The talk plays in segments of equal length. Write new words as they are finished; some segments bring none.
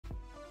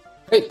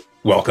Hey,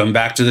 welcome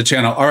back to the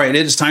channel. All right,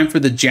 it is time for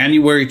the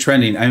January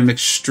trending. I'm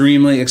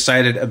extremely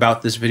excited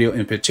about this video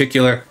in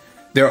particular.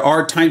 There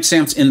are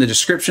timestamps in the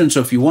description, so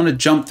if you want to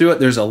jump through it,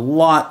 there's a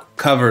lot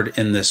covered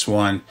in this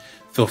one.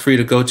 Feel free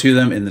to go to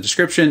them in the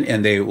description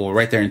and they will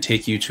right there and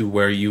take you to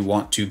where you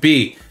want to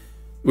be.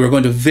 We're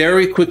going to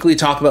very quickly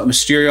talk about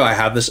Mysterio. I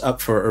have this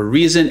up for a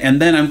reason. And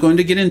then I'm going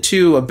to get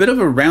into a bit of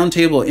a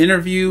roundtable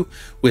interview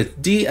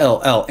with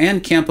DLL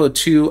and Campo,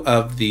 two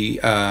of the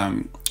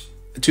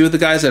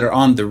guys that are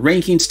on the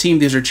rankings team.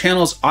 These are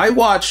channels I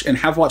watch and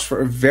have watched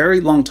for a very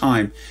long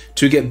time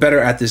to get better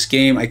at this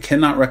game. I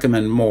cannot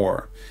recommend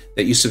more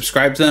that you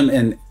subscribe to them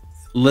and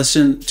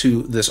listen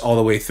to this all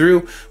the way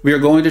through. We are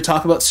going to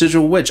talk about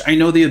Sigil, which I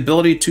know the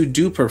ability to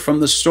dupe her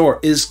from the store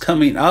is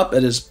coming up.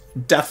 It is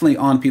definitely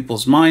on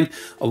people's mind.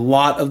 A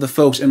lot of the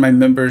folks in my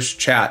members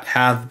chat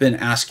have been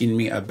asking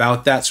me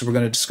about that, so we're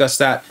going to discuss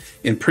that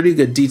in pretty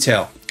good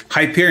detail.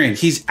 Hyperion,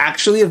 he's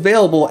actually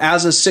available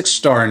as a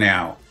 6-star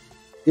now.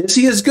 Is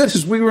he as good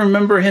as we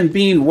remember him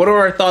being? What are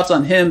our thoughts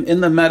on him in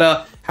the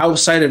meta? How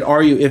excited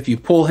are you if you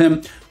pull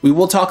him? We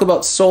will talk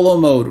about solo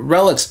mode,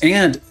 relics,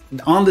 and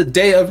on the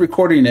day of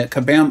recording it,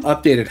 Kabam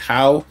updated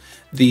how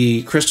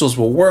the crystals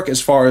will work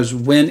as far as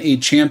when a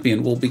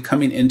champion will be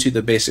coming into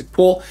the basic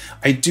pool.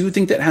 I do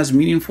think that has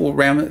meaningful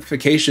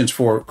ramifications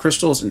for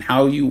crystals and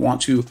how you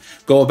want to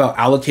go about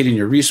allocating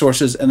your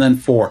resources. And then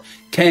for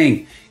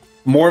Kang,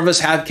 more of us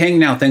have Kang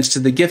now thanks to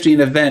the gifting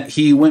event.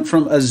 He went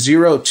from a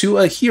 0 to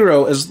a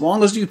hero as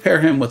long as you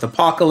pair him with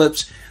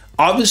Apocalypse.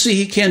 Obviously,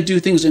 he can do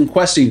things in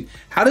questing.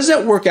 How does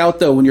that work out,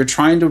 though, when you're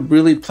trying to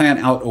really plan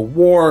out a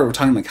war? We're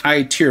talking like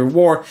high-tier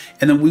war.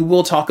 And then we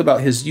will talk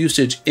about his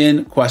usage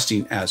in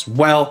questing as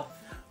well.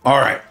 All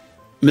right,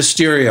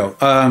 Mysterio.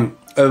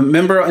 A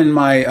member in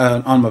my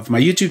on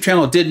my YouTube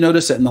channel did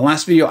notice that in the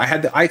last video, I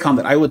had the icon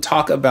that I would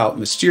talk about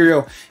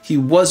Mysterio. He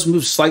was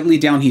moved slightly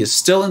down. He is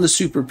still in the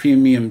super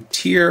premium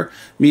tier,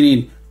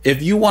 meaning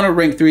if you want to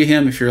rank 3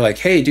 him, if you're like,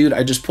 hey, dude,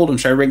 I just pulled him,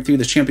 should I rank 3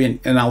 the champion?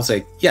 And I'll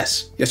say,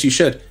 yes, you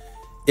should.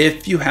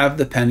 If you have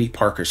the Penny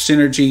Parker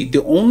synergy,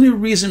 the only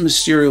reason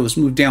Mysterio was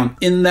moved down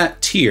in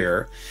that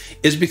tier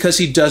is because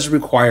he does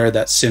require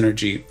that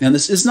synergy. And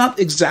this is not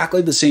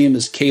exactly the same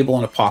as Cable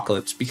and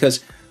Apocalypse,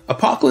 because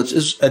Apocalypse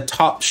is a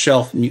top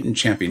shelf mutant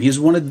champion. He's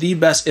one of the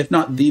best, if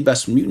not the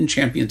best mutant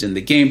champions in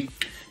the game.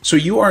 So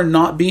you are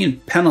not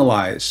being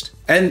penalized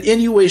in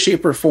any way,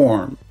 shape, or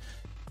form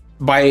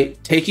by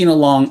taking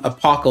along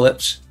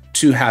Apocalypse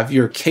to have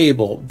your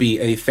Cable be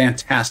a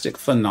fantastic,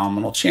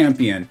 phenomenal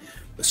champion.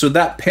 So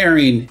that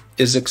pairing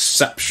is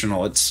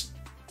exceptional. It's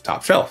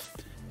top shelf.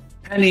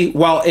 Penny,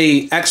 while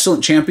a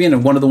excellent champion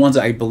and one of the ones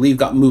that I believe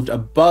got moved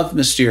above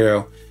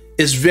Mysterio,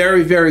 is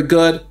very, very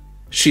good.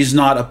 She's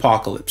not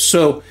Apocalypse.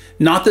 So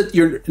not that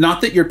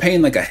you're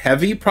paying like a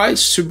heavy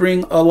price to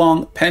bring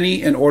along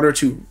Penny in order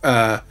to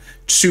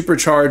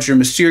supercharge your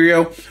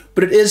Mysterio,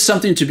 but it is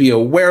something to be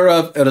aware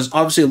of. It is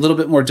obviously a little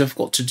bit more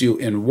difficult to do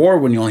in war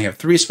when you only have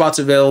 3 spots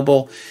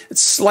available.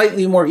 It's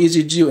slightly more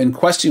easy to do in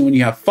questing when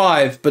you have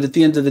 5, but at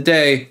the end of the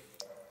day,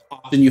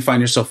 often you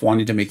find yourself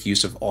wanting to make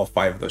use of all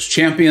 5 of those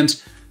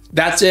champions.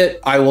 That's it.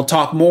 I will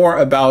talk more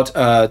about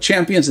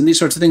champions and these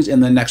sorts of things in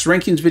the next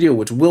rankings video,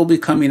 which will be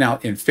coming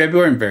out in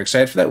February. I'm very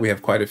excited for that. We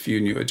have quite a few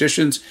new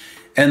additions.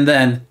 And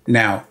then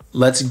now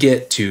let's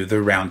get to the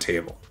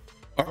roundtable.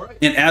 All right.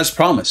 And as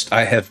promised,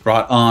 I have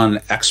brought on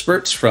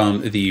experts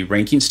from the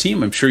rankings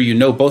team. I'm sure you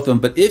know both of them,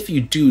 but if you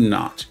do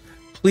not,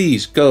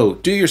 please go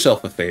do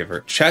yourself a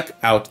favor. Check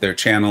out their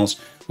channels.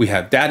 We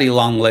have Daddy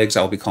Longlegs,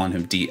 I'll be calling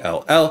him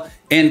DLL,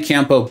 and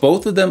Campo.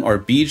 Both of them are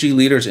BG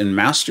leaders in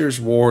Masters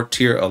War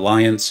Tier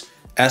Alliance,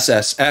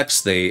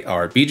 SSX. They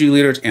are BG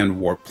leaders and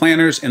war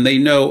planners, and they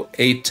know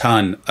a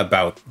ton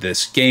about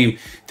this game.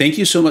 Thank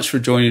you so much for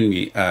joining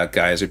me,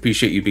 guys. I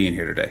appreciate you being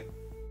here today.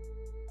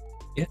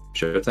 Yeah,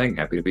 sure thing.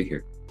 Happy to be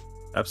here.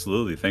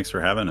 Absolutely. Thanks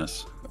for having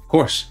us. Of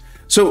course.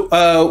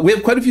 So we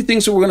have quite a few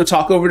things that we're going to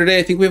talk over today.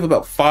 I think we have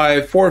about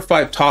 4 or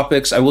 5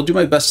 topics. I will do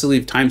my best to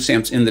leave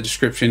timestamps in the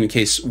description in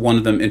case one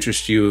of them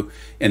interests you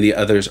and the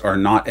others are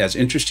not as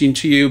interesting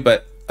to you.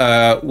 But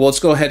well, let's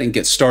go ahead and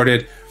get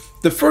started.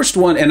 The first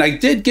one, and I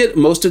did get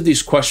most of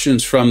these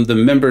questions from the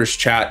members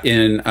chat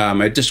in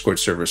my Discord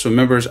server. So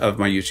members of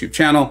my YouTube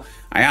channel,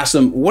 I asked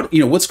them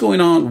what's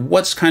going on,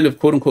 what's kind of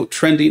quote unquote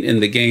trending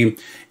in the game,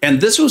 and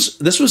this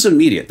was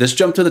immediate. This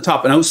jumped to the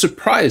top, and I was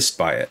surprised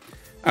by it.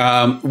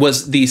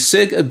 Was the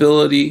Sig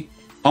ability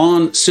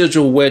on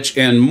Sigil Witch,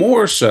 and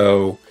more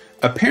so,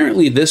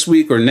 apparently this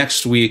week or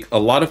next week, a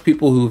lot of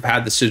people who've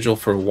had the Sigil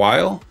for a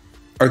while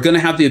are going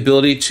to have the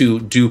ability to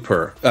dupe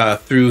her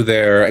through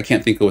their, I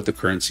can't think of what the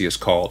currency is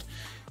called,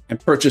 and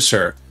purchase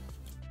her.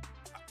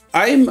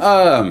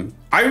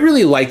 I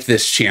really like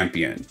this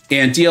champion.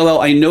 And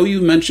DLL, I know you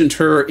mentioned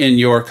her in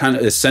your kind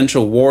of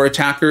essential war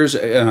attackers.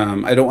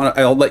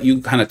 I'll let you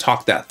kind of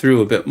talk that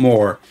through a bit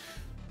more.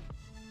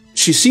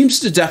 She seems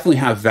to definitely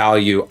have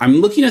value. I'm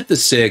looking at the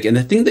Sig, and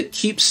the thing that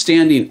keeps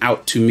standing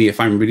out to me, if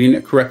I'm reading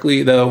it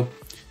correctly, though,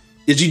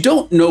 is you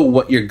don't know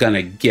what you're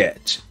gonna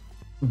get.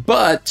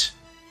 But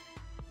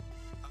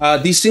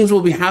these things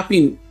will be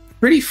happening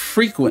pretty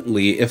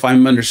frequently, if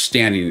I'm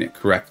understanding it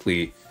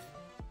correctly.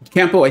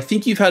 Campo, I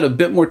think you've had a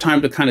bit more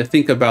time to kind of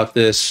think about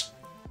this.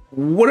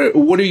 What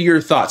are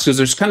your thoughts? Because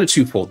there's kind of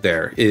twofold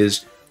there.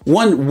 Is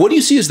one, what do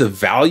you see as the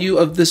value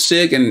of the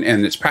SIG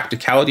and its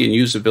practicality and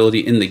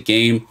usability in the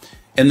game?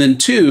 And then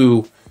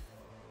two,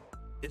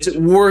 is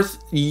it worth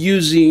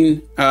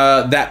using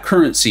that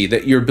currency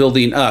that you're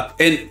building up?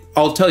 And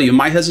I'll tell you,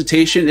 my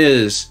hesitation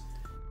is,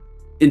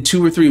 in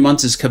 2 or 3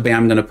 months, is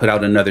Kabam going to put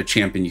out another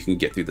champion you can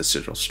get through the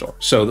Sigil store?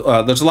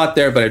 So there's a lot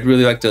there, but I'd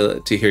really like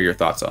to hear your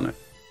thoughts on it.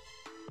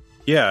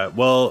 Yeah,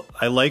 well,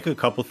 I like a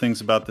couple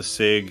things about the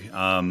SIG.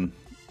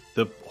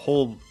 The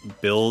whole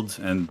build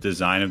and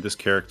design of this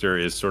character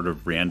is sort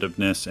of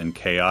randomness and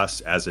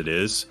chaos as it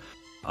is.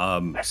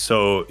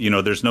 So, you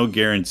know, there's no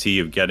guarantee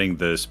of getting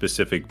the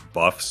specific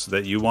buffs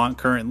that you want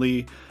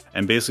currently.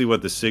 And basically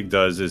what the SIG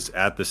does is,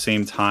 at the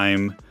same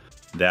time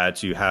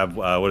that you have,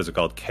 what is it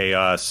called?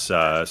 Chaos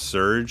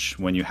Surge.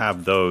 When you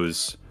have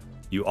those,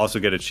 you also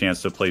get a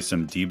chance to play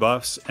some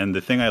debuffs. And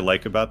the thing I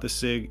like about the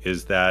SIG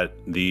is that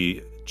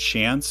the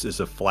chance is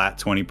a flat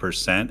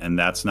 20%, and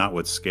that's not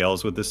what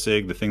scales with the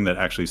SIG. The thing that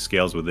actually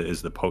scales with it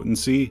is the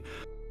potency.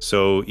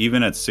 So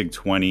even at SIG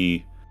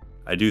 20,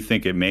 I do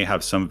think it may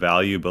have some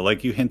value, but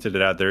like you hinted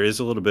it out, there is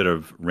a little bit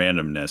of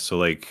randomness. So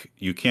like,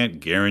 you can't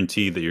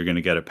guarantee that you're going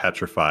to get a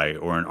Petrify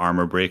or an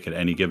armor break at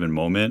any given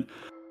moment.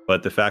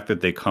 But the fact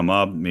that they come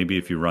up, maybe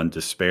if you run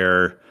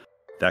Despair,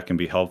 that can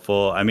be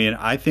helpful. I mean,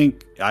 I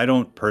think I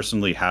don't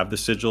personally have the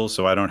Sigil,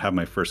 so I don't have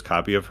my first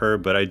copy of her,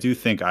 but I do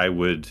think I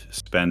would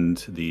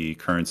spend the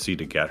currency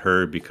to get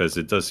her, because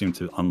it does seem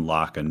to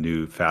unlock a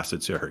new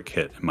facet to her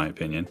kit, in my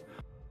opinion.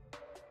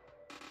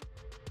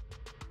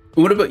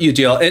 What about you,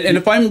 DL? And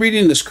if I'm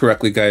reading this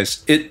correctly,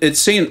 guys, it's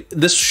saying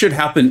this should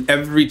happen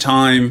every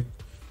time.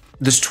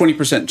 This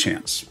 20%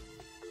 chance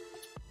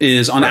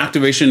is on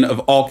activation of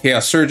all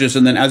Chaos Surges.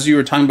 And then, as you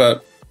were talking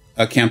about,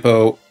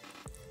 Campo,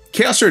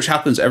 Chaos Surge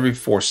happens every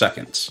 4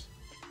 seconds.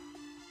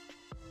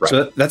 Right.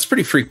 So that's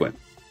pretty frequent.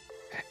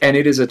 And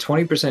it is a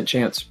 20%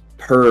 chance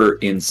per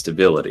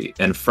instability.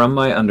 And from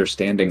my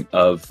understanding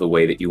of the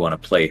way that you want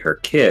to play her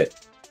kit,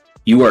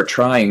 you are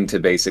trying to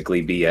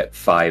basically be at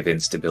 5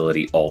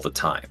 instability all the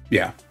time.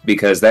 Yeah.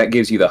 Because that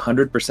gives you the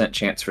 100%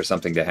 chance for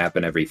something to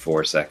happen every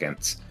 4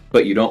 seconds.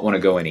 But you don't want to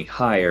go any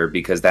higher,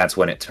 because that's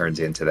when it turns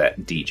into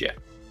that DJ.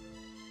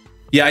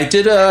 Yeah, I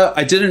did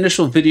an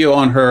initial video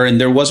on her,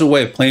 and there was a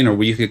way of playing her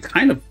where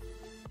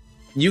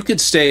you could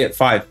stay at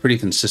 5 pretty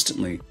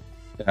consistently,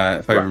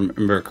 if I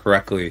remember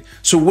correctly.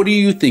 So what are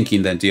you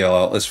thinking then,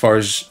 DLL, as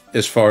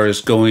far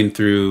as going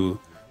through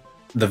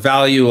the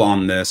value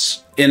on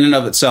this in and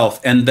of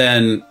itself, and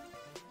then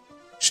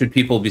should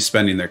people be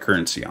spending their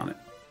currency on it?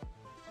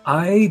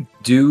 I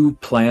do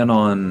plan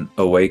on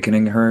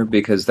awakening her,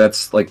 because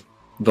that's like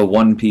the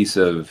one piece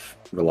of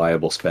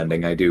reliable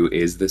spending I do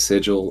is the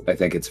Sigil. I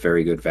think it's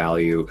very good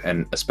value,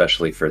 and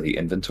especially for the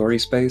inventory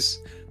space.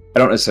 I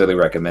don't necessarily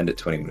recommend it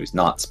to anyone who's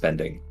not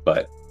spending,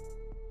 but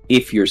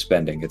if you're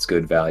spending, it's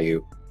good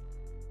value.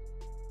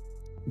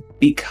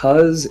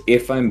 Because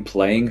if I'm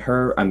playing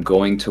her, I'm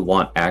going to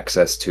want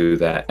access to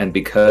that, and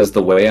because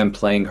the way I'm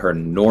playing her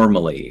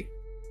normally,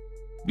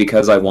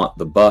 because I want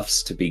the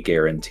buffs to be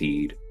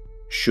guaranteed,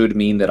 should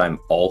mean that I'm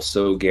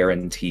also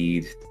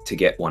guaranteed to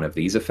get one of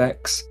these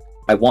effects.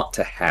 I want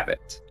to have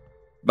it.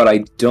 But I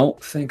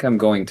don't think I'm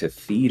going to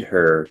feed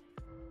her,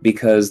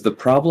 because the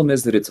problem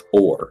is that it's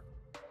ore.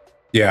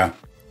 Yeah.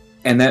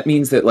 And that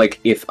means that, like,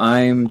 if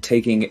I'm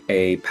taking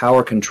a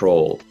power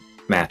control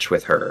match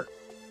with her,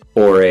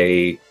 or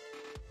a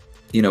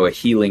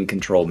healing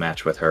control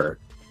match with her,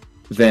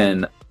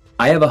 then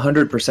I have a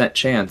 100%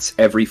 chance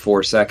every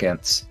 4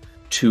 seconds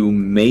to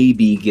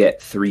maybe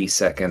get 3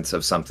 seconds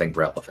of something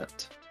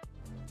relevant.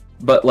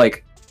 But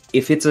like,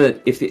 if it's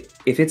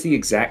the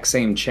exact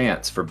same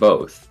chance for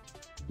both,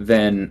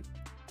 then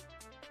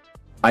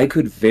I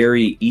could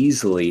very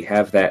easily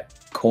have that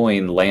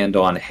coin land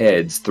on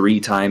heads 3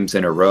 times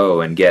in a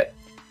row and get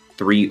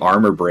 3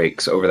 armor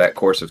breaks over that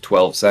course of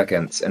 12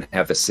 seconds and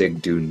have the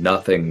SIG do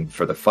nothing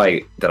for the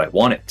fight that I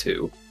want it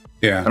to.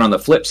 Yeah. And on the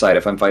flip side,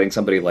 if I'm fighting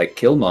somebody like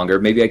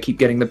Killmonger, maybe I keep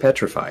getting the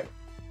Petrified.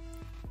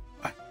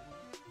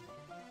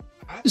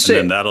 And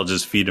then that'll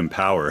just feed him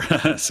power,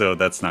 so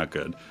that's not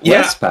good.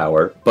 Less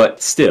power,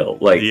 but still,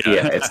 like,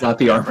 yeah, it's not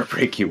the armor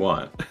break you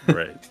want.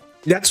 Right.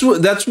 That's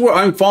where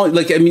I'm falling.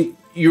 Like, I mean,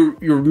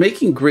 you're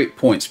making great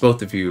points,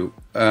 both of you.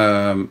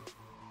 And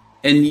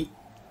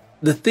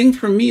the thing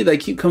for me that I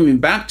keep coming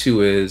back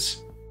to is,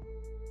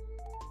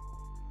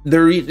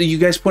 you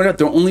guys point out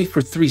they're only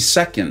for 3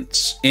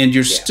 seconds, and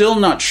you're still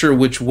not sure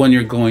which one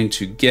you're going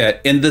to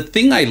get. And the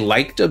thing I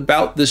liked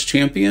about this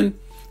champion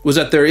was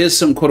that there is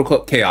some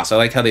quote-unquote chaos. I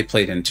like how they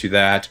played into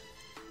that.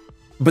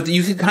 But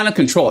you can kind of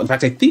control it. In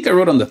fact, I think I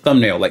wrote on the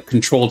thumbnail, like,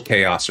 controlled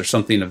chaos or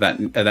something of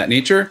that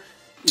nature.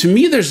 To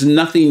me, there's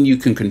nothing you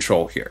can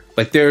control here.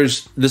 Like,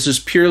 this is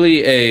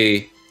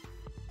purely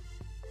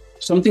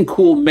something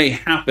cool may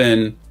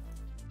happen.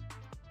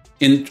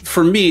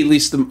 For me, at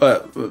least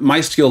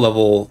my skill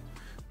level,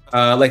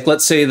 like,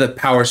 let's say the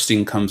power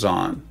sting comes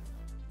on.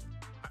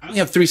 only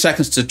have 3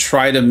 seconds to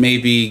try to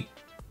maybe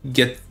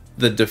get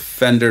the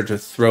defender to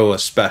throw a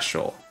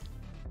special.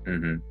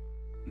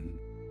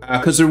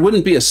 Because there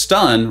wouldn't be a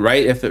stun,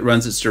 right, if it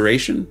runs its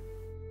duration?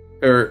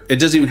 Or it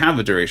doesn't even have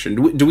a duration.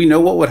 Do we know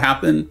what would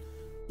happen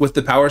with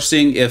the Power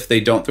Sting if they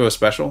don't throw a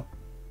special?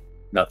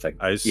 Nothing.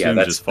 I assume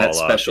just fall off.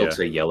 That's special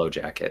to Yellow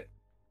Jacket.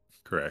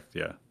 Correct,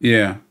 yeah.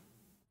 Yeah.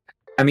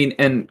 I mean,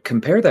 and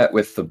compare that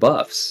with the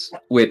buffs,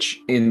 which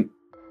in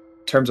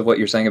terms of what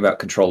you're saying about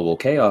controllable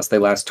chaos, they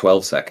last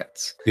 12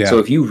 seconds. Yeah. So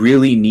if you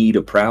really need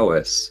a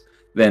prowess,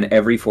 then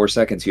every 4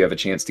 seconds you have a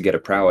chance to get a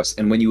prowess.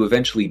 And when you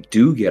eventually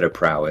do get a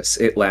prowess,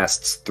 it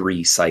lasts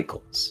 3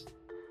 cycles.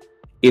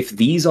 If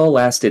these all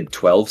lasted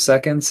 12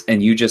 seconds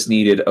and you just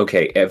needed,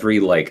 okay, every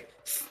like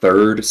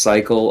 3rd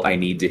cycle I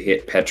need to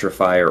hit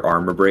Petrify or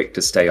Armor Break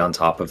to stay on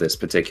top of this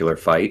particular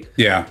fight,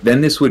 yeah,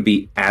 then this would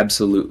be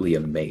absolutely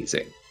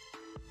amazing.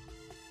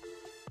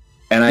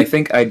 And I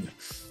think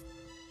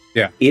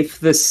if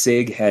the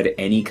SIG had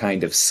any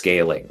kind of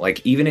scaling,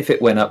 like even if it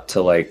went up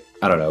to like,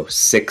 I don't know,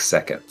 6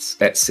 seconds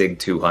at SIG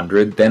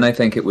 200, then I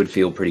think it would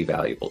feel pretty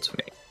valuable to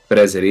me. But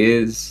as it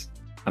is,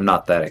 I'm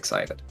not that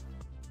excited.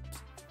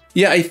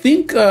 Yeah, I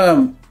think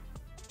what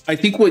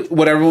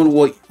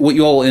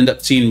you all will end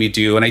up seeing me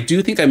do, and I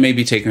do think I may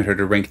be taking her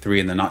to rank 3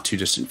 in the not too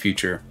distant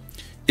future,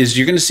 is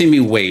you're going to see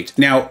me wait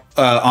now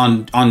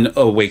on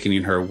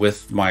awakening her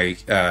with my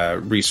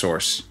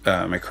resource,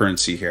 my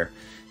currency here.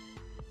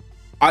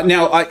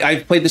 Now,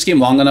 I've played this game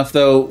long enough,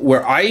 though,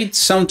 where I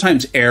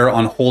sometimes err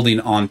on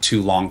holding on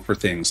too long for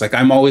things. Like,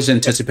 I'm always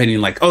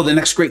anticipating, like, oh, the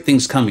next great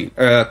thing's coming.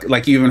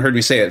 Like, you even heard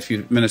me say it a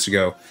few minutes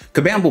ago.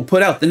 Kabam will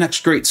put out the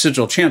next great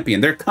Sigil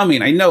champion. They're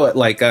coming. I know it,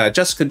 like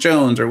Jessica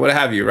Jones or what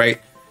have you, right?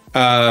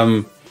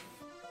 But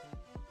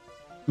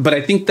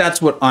I think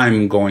that's what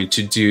I'm going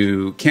to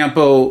do.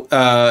 Campo,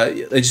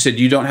 like you said,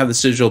 you don't have the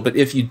Sigil, but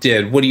if you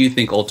did, what do you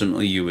think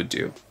ultimately you would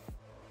do?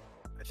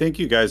 I think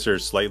you guys are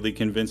slightly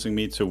convincing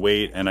me to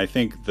wait, and I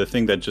think the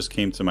thing that just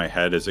came to my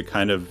head is it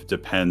kind of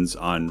depends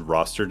on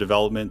roster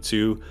development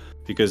too,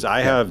 because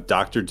I have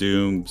Doctor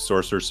Doom,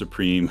 Sorcerer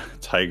Supreme,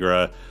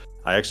 Tigra.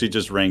 I actually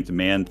just ranked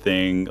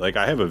Man-Thing. Like,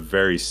 I have a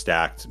very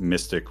stacked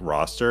Mystic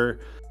roster,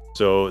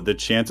 so the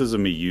chances of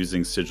me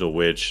using Sigil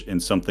Witch in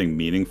something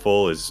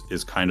meaningful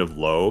is kind of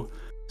low.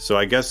 So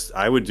I guess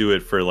I would do it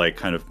for like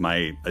kind of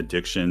my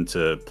addiction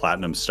to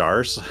Platinum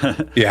Stars.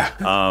 Yeah.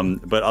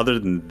 But other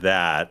than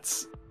that,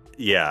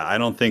 yeah, I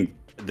don't think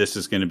this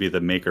is going to be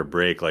the make or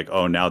break. Like,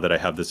 oh, now that I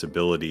have this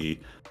ability,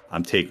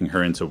 I'm taking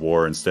her into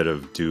war instead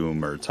of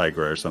Doom or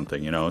Tigra or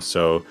something, you know?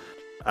 So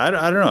I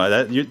don't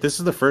know. This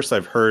is the first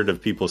I've heard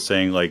of people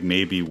saying, like,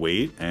 maybe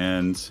wait.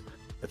 And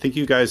I think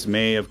you guys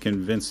may have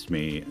convinced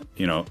me,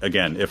 you know,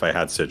 again, if I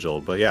had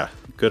Sigil. But yeah,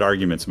 good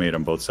arguments made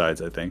on both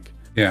sides, I think.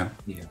 Yeah.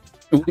 Yeah.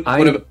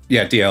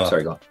 Yeah, DLL.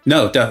 Sorry, go on.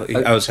 No,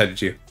 definitely. I was headed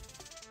to you.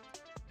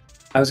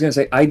 I was going to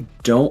say, I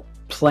don't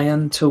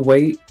plan to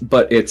wait,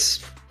 but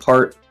it's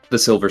part the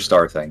Silver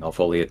Star thing, I'll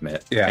fully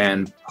admit. Yeah.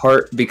 And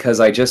part because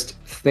I just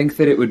think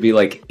that it would be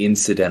like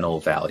incidental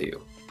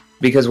value.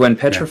 Because when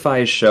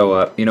Petrifies show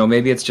up, you know,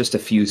 maybe it's just a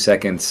few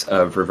seconds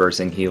of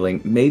reversing healing.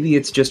 Maybe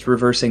it's just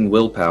reversing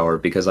willpower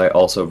because I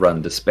also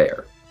run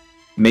Despair.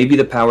 Maybe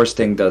the Power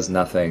Sting does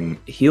nothing.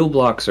 Heal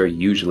blocks are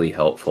usually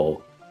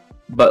helpful.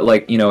 But,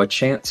 like, you know, a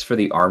chance for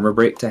the armor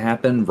break to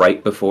happen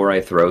right before I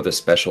throw the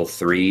special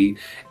 3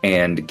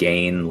 and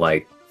gain,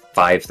 like,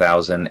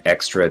 5,000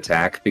 extra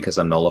attack because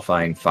I'm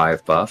nullifying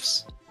 5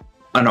 buffs.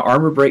 An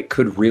armor break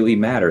could really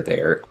matter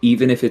there,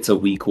 even if it's a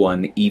weak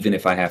one, even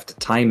if I have to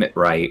time it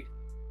right.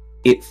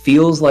 It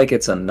feels like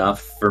it's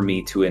enough for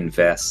me to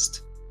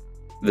invest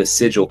the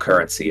Sigil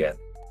currency in,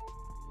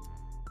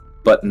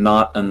 but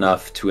not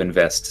enough to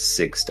invest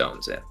Sig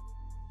Stones in.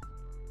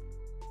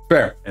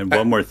 Fair. And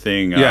one more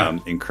thing,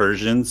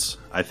 incursions.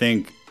 I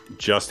think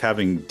just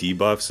having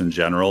debuffs in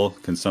general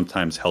can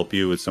sometimes help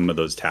you with some of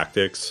those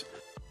tactics.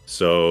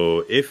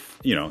 So if,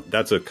 you know,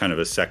 that's a kind of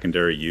a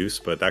secondary use,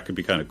 but that could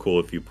be kind of cool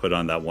if you put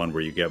on that one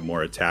where you get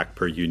more attack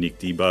per unique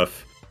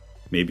debuff.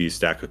 Maybe you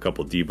stack a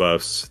couple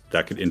debuffs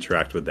that could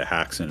interact with the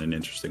hacks in an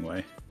interesting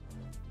way.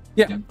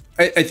 Yeah,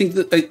 I think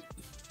that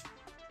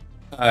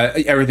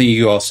everything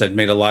you all said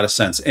made a lot of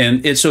sense.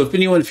 And so if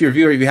you're a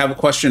viewer, if you have a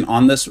question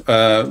on this,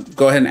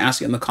 go ahead and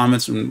ask it in the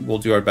comments and we'll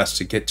do our best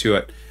to get to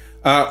it.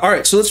 All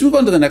right, so let's move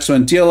on to the next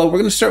one. DLL, we're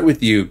going to start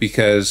with you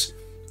because,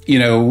 you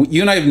know,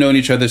 you and I have known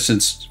each other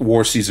since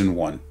War Season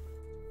 1.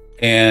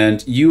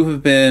 And you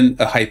have been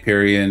a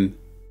Hyperion.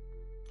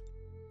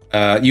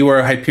 You were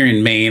a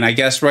Hyperion main, I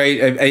guess,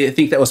 right? I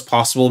think that was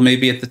possible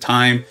maybe at the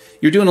time.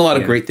 You're doing a lot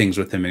of great things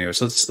with him anyway,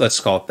 so let's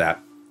call it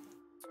that.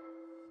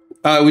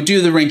 We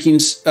do the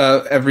rankings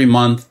every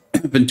month.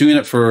 I've been doing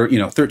it for,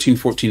 13,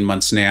 14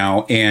 months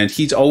now, and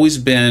he's always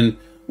been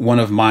one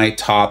of my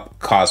top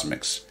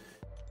cosmics.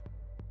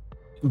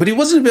 But he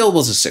wasn't available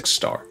as a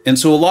 6-star. And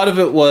so a lot of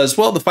it was,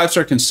 well, the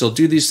 5-star can still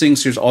do these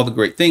things. Here's all the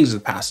great things, the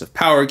passive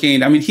power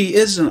gain. I mean, he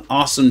is an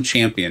awesome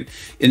champion.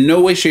 In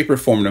no way, shape, or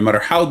form, no matter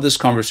how this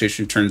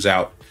conversation turns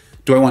out,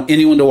 do I want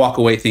anyone to walk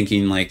away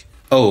thinking like,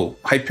 oh,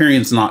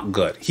 Hyperion's not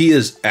good. He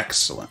is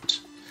excellent.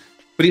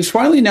 But he's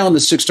finally now in the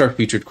 6-star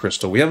featured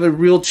crystal. We have a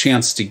real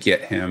chance to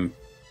get him.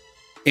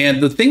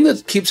 And the thing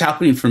that keeps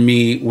happening for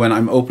me when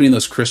I'm opening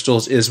those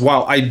crystals is,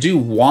 while I do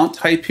want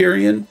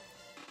Hyperion,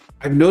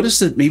 I've noticed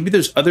that maybe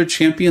there's other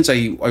champions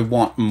I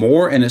want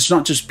more, and it's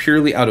not just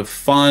purely out of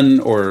fun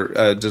or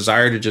a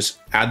desire to just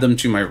add them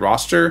to my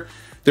roster.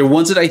 They're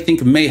ones that I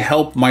think may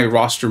help my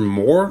roster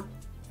more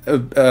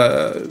in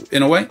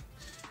a way.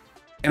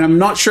 And I'm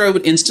not sure I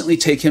would instantly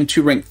take him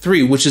to rank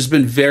 3, which has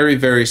been very,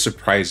 very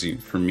surprising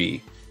for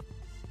me.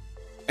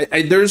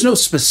 There's no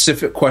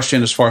specific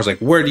question as far as like,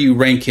 where do you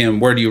rank him?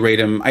 Where do you rate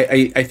him?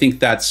 I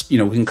think that's, we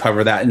can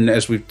cover that. And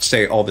as we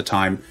say all the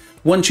time,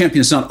 one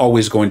champion is not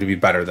always going to be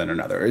better than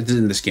another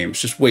in this game.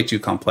 It's just way too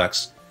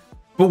complex.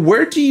 But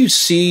where do you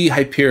see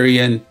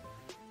Hyperion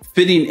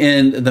fitting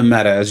in the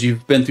meta as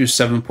you've been through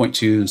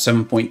 7.2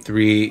 and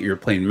 7.3? You're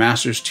playing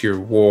Masters Tier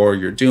War.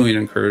 You're doing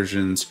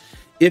incursions.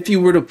 If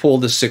you were to pull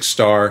the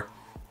 6-star,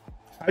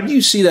 how do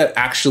you see that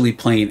actually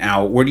playing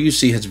out? Where do you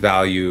see his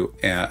value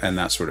and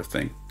that sort of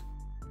thing?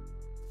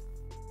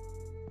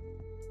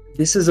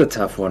 This is a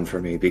tough one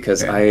for me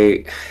because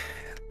I've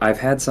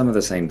had some of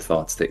the same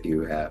thoughts that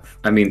you have.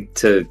 I mean,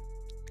 to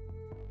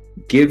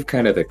give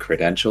kind of the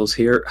credentials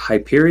here,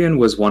 Hyperion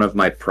was one of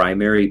my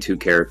primary 2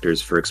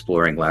 characters for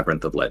exploring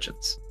Labyrinth of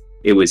Legends.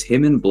 It was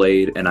him and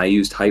Blade, and I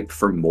used Hype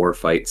for more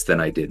fights than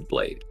I did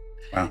Blade.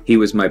 Wow. He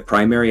was my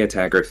primary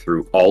attacker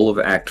through all of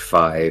Act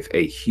 5,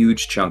 a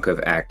huge chunk of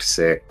Act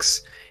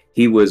 6.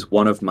 He was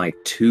one of my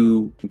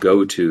 2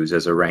 go-tos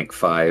as a rank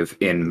 5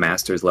 in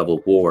Masters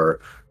level war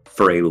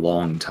for a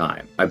long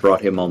time. I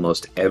brought him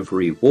almost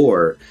every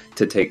war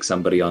to take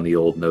somebody on the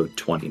old node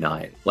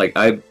 29. Like,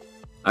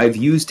 I've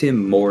used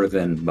him more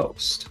than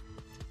most.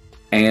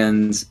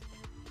 And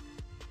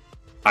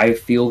I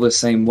feel the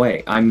same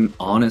way. I'm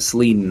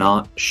honestly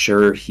not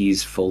sure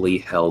he's fully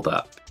held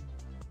up.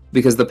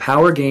 Because the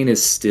power gain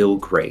is still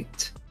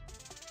great.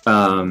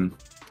 Like,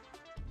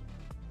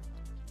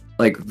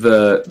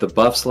 the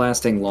buffs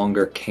lasting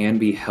longer can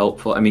be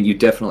helpful. I mean, you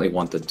definitely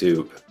want the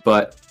dupe,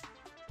 but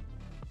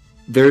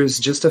there's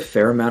just a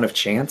fair amount of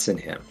chance in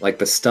him. Like,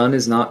 the stun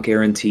is not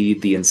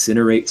guaranteed, the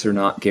incinerates are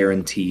not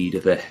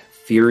guaranteed, the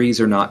furies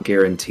are not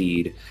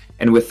guaranteed,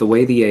 and with the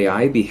way the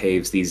AI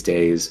behaves these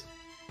days,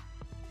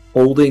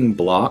 holding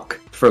block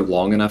for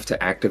long enough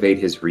to activate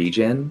his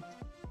regen,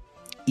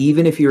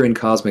 even if you're in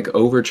Cosmic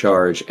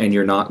Overcharge and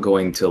you're not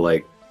going to,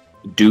 like,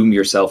 doom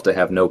yourself to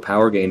have no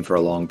power gain for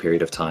a long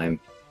period of time,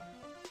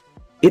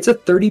 it's a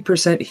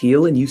 30%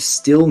 heal and you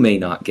still may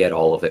not get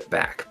all of it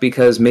back,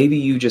 because maybe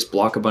you just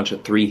block a bunch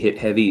of 3-hit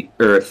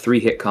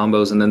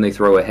combos and then they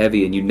throw a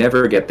heavy and you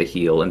never get the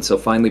heal. And so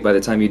finally, by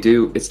the time you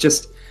do, it's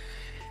just,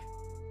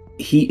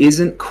 he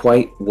isn't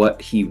quite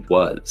what he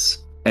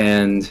was.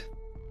 And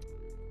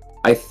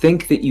I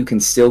think that you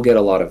can still get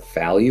a lot of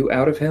value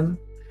out of him.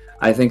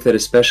 I think that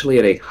especially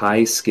at a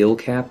high skill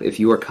cap, if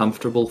you are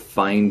comfortable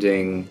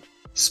finding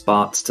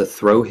spots to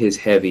throw his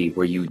heavy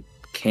where you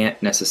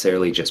can't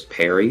necessarily just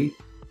parry,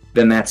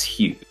 then that's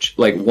huge.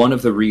 Like, one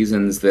of the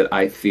reasons that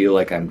I feel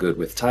like I'm good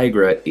with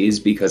Tigra is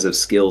because of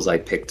skills I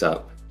picked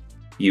up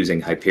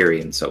using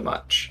Hyperion so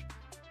much.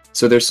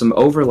 So there's some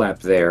overlap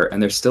there, and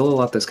there's still a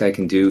lot this guy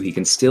can do. He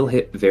can still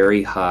hit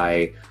very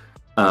high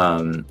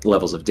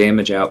levels of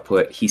damage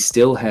output. He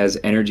still has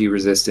energy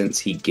resistance.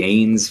 He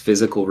gains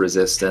physical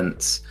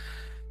resistance.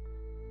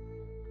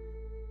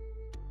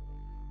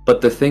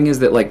 But the thing is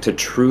that, like, to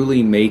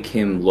truly make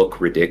him look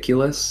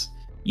ridiculous,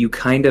 you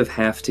kind of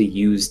have to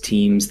use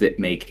teams that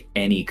make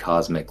any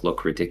Cosmic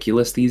look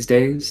ridiculous these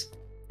days.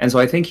 And so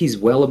I think he's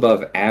well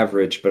above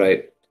average, but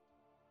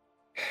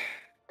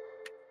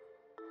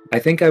I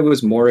think I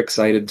was more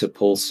excited to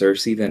pull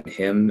Cersei than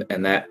him,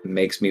 and that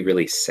makes me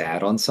really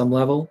sad on some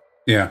level.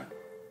 Yeah.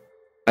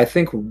 I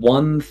think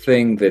one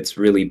thing that's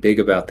really big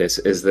about this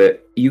is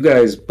that you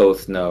guys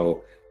both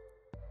know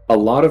a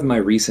lot of my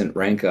recent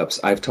rank ups,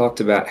 I've talked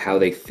about how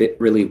they fit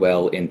really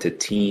well into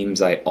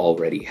teams I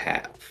already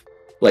have.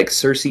 Like,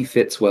 Cersei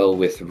fits well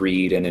with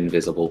Reed and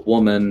Invisible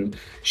Woman.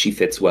 She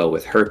fits well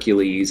with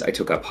Hercules. I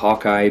took up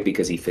Hawkeye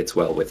because he fits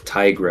well with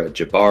Tigra,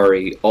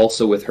 Jabari,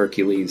 also with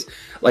Hercules.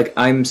 Like,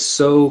 I'm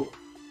so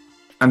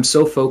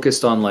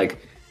focused on,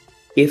 like,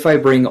 if I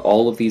bring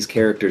all of these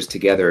characters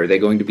together, are they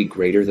going to be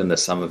greater than the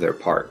sum of their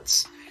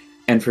parts?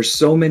 And for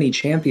so many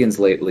champions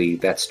lately,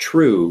 that's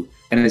true.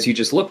 And as you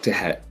just looked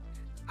at,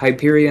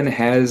 Hyperion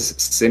has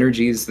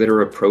synergies that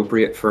are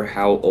appropriate for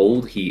how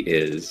old he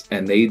is,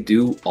 and they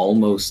do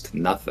almost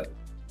nothing.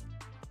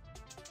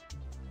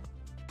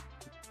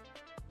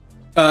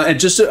 And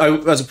just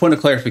as a point of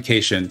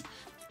clarification,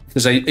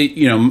 because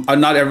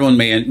not everyone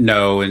may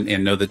know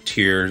and know the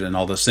tiers and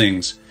all those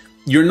things.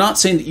 You're not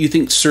saying that you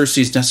think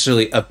Cersei's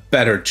necessarily a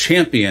better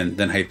champion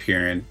than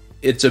Hyperion.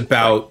 It's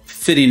about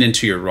fitting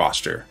into your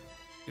roster.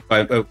 If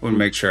I want to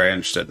make sure I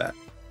understood that.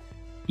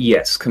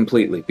 Yes,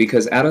 completely.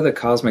 Because out of the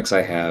Cosmics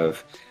I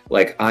have,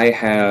 like, I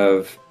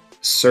have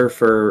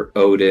Surfer,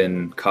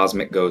 Odin,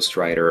 Cosmic Ghost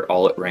Rider,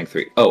 all at rank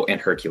 3. Oh,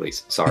 and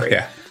Hercules. Sorry.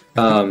 Yeah.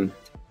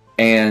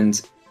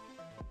 And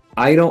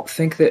I don't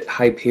think that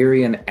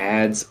Hyperion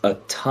adds a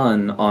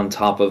ton on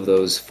top of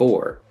those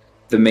 4.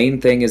 The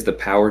main thing is the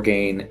power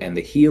gain and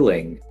the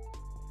healing,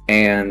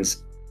 and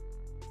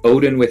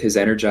Odin with his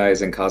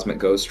Energize and Cosmic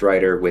Ghost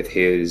Rider with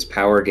his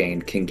power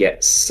gain can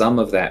get some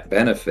of that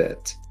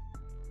benefit.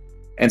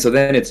 And so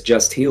then it's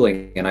just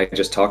healing, and I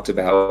just talked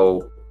about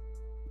how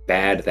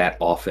bad that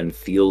often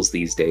feels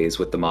these days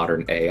with the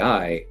modern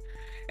AI.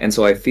 And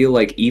so I feel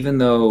like even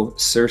though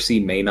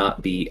Cersei may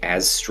not be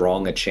as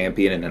strong a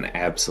champion in an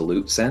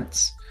absolute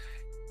sense,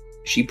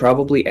 she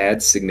probably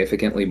adds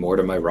significantly more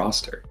to my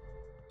roster.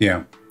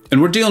 Yeah.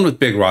 And we're dealing with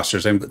big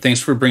rosters. And thanks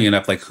for bringing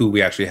up like who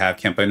we actually have,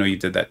 Campo. I know you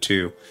did that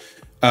too.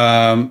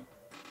 And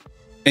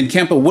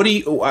Campo, what do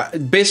you,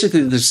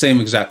 basically the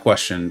same exact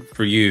question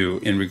for you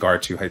in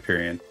regard to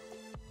Hyperion.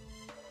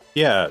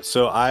 Yeah,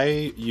 so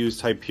I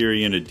used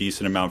Hyperion a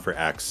decent amount for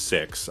Act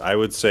 6. I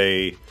would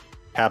say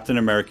Captain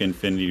America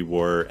Infinity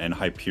War and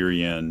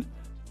Hyperion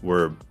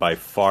were by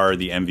far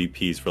the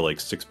MVPs for like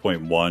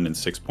 6.1 and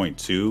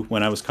 6.2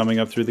 when I was coming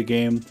up through the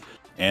game.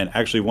 And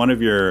actually one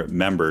of your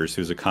members,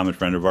 who's a common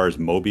friend of ours,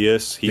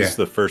 Mobius, he's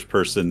the first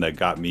person that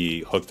got me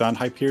hooked on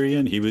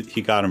Hyperion.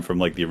 He got him from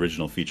like the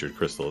original featured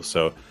crystals.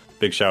 So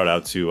big shout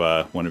out to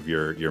one of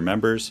your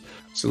members.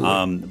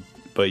 Absolutely.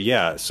 But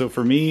yeah, so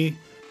for me,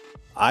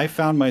 I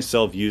found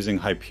myself using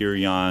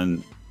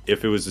Hyperion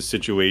if it was a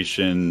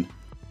situation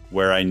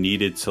where I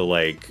needed to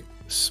like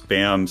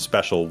spam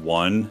special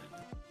 1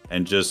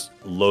 and just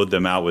load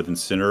them out with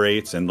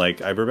incinerates. And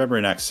like I remember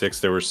in Act 6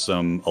 there were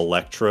some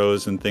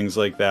electros and things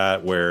like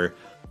that where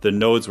the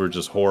nodes were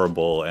just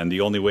horrible, and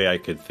the only way I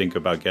could think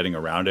about getting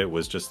around it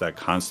was just that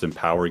constant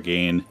power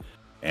gain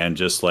and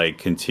just like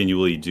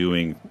continually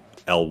doing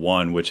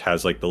L1, which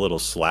has like the little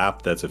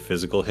slap that's a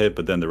physical hit,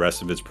 but then the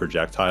rest of it's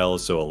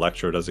projectiles, so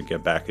electro doesn't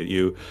get back at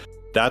you.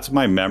 That's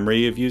my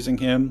memory of using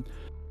him.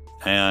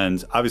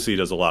 And obviously he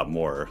does a lot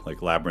more,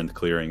 like labyrinth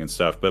clearing and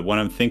stuff. But when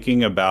I'm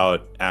thinking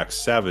about Act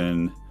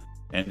 7,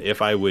 and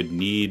if I would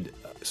need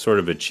sort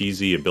of a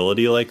cheesy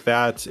ability like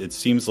that, it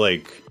seems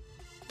like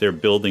they're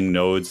building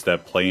nodes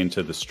that play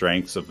into the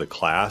strengths of the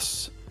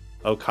class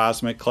of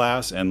Cosmic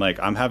class. And like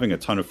I'm having a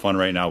ton of fun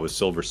right now with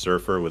Silver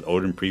Surfer, with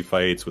Odin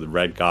pre-fights, with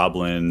Red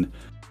Goblin,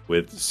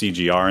 with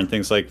CGR and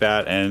things like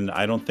that. And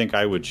I don't think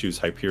I would choose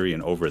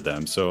Hyperion over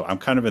them. So I'm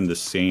kind of in the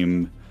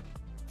same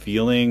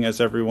feeling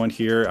as everyone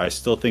here. I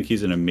still think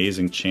he's an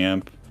amazing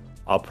champ.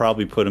 I'll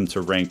probably put him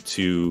to rank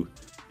 2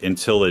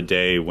 until a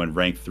day when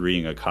rank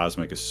 3ing a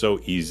Cosmic is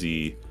so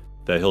easy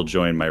that he'll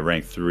join my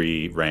rank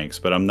 3 ranks,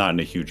 but I'm not in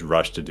a huge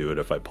rush to do it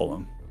if I pull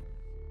him.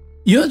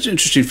 You know, it's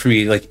interesting for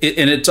me, like,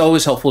 and it's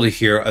always helpful to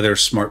hear other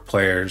smart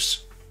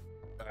players,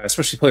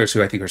 especially players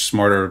who I think are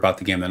smarter about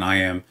the game than I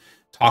am,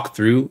 talk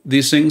through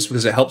these things,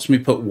 because it helps me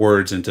put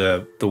words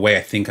into the way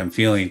I think I'm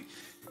feeling.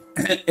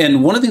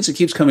 And one of the things that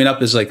keeps coming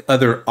up is like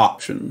other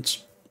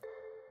options.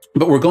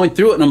 But we're going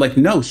through it and I'm like,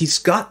 no, he's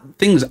got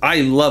things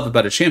I love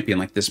about a champion,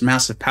 like this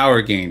massive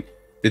power gain,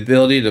 the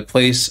ability to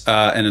place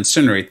and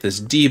incinerate,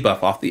 this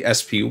debuff off the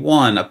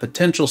SP1, a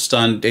potential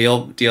stun.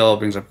 DLL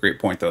brings up a great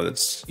point though,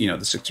 that's, you know,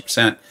 the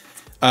 60%.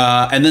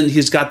 And then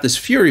he's got this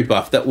fury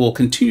buff that will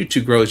continue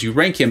to grow as you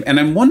rank him. And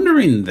I'm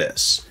wondering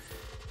this,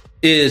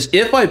 is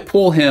if I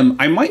pull him,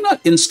 I might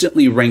not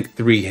instantly rank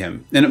 3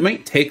 him, and it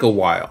might take a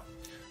while.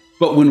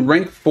 But when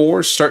rank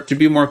 4s start to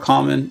be more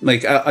common,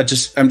 like I'm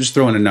just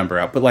throwing a number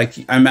out, but like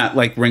I'm at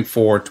like rank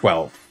 4,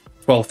 12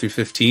 through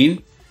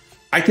 15,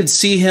 I could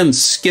see him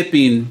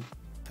skipping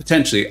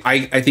potentially.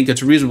 I think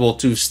it's reasonable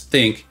to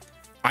think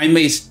I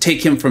may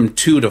take him from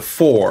 2 to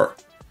 4,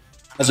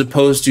 as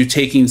opposed to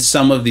taking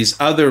some of these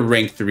other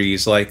rank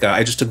 3s, like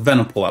I just took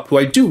Venompool up, who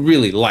I do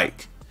really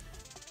like.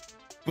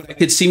 But I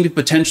could see me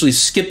potentially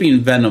skipping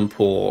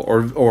Venompool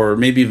or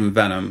maybe even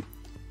Venom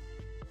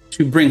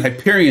to bring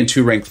Hyperion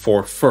to rank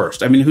 4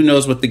 first. I mean, who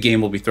knows what the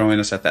game will be throwing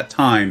us at that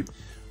time.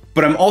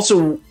 But I'm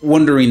also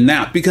wondering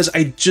that, because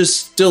I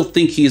just still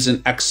think he's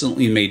an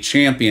excellently made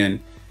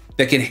champion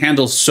that can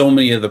handle so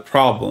many of the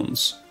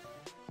problems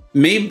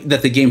maybe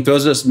that the game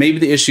throws at us. Maybe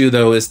the issue,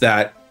 though, is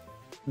that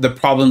the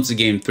problems the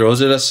game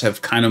throws at us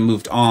have kind of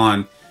moved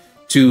on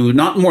to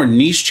not more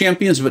niche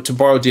champions, but to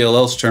borrow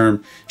DLL's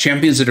term,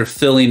 champions that are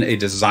filling a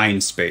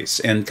design space.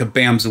 And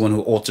Kabam's the one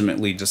who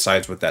ultimately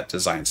decides what that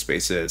design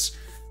space is.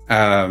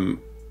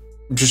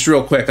 Just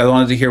real quick, I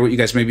wanted to hear what you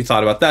guys maybe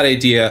thought about that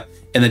idea,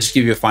 and then just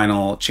give you a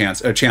final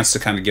chance to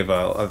kind of give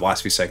a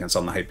last few seconds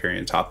on the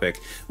Hyperion topic.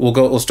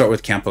 We'll start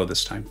with Campo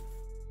this time.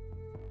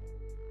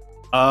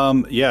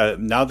 Yeah,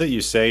 now that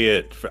you say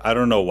it, I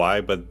don't know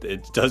why, but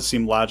it does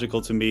seem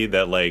logical to me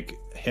that like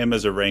him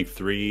as a rank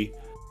 3,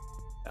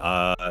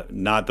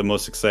 not the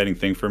most exciting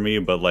thing for me,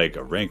 but like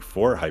a rank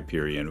 4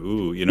 Hyperion,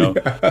 ooh, you know.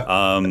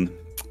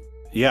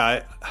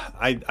 Yeah,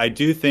 I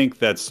do think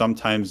that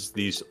sometimes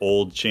these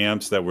old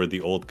champs that were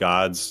the old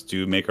gods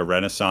do make a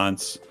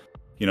renaissance.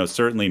 You know,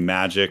 certainly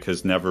Magic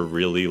has never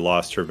really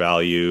lost her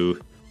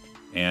value,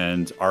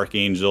 and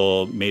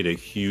Archangel made a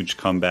huge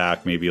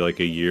comeback maybe like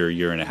a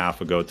year and a half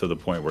ago, to the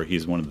point where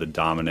he's one of the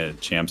dominant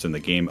champs in the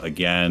game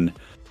again.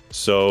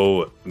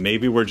 So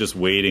maybe we're just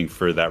waiting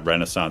for that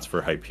renaissance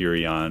for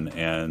Hyperion,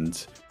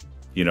 and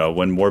you know,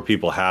 when more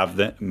people have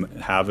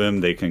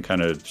him, they can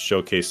kind of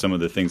showcase some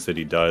of the things that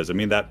he does. I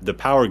mean, that the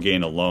power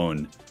gain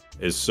alone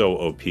is so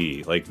OP.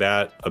 Like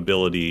that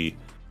ability,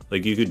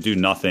 like you could do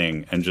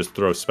nothing and just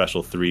throw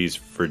special threes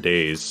for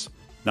days.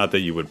 Not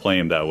that you would play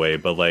him that way,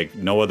 but like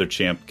no other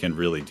champ can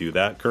really do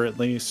that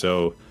currently.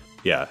 So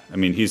yeah, I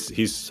mean,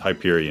 he's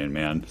Hyperion,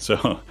 man.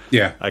 So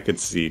yeah, I could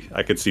see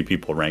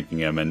people ranking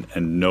him,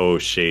 and no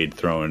shade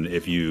thrown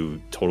if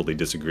you totally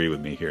disagree with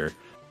me here.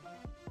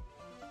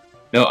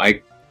 No,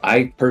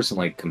 I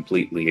personally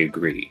completely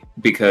agree,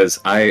 because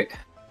there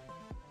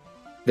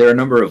are a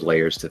number of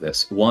layers to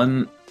this.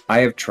 One, I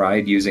have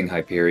tried using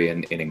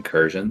Hyperion in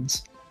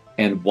incursions,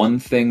 and one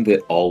thing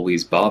that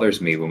always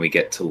bothers me when we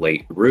get to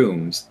late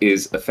rooms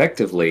is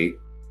effectively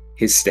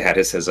his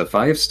status as a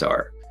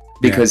 5-star.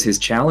 Because his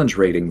challenge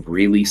rating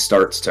really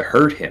starts to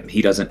hurt him.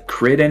 He doesn't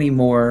crit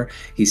anymore.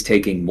 He's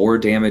taking more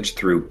damage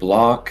through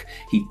block.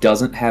 He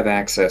doesn't have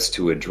access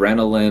to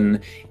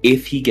adrenaline.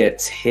 If he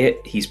gets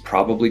hit, he's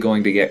probably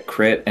going to get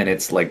crit, and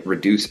it's like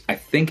I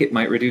think it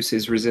might reduce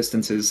his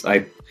resistances.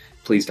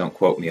 Please don't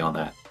quote me on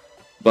that.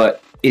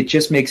 But it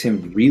just makes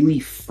him really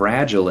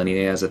fragile, and he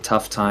has a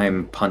tough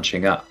time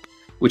punching up,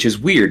 which is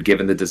weird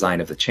given the design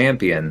of the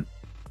champion,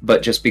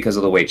 but just because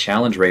of the way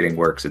challenge rating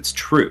works, it's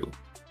true.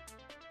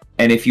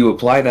 And if you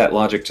apply that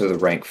logic to the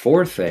rank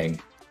 4 thing,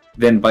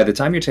 then by the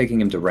time you're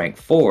taking him to rank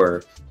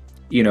 4,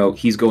 you know,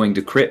 he's going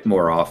to crit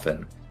more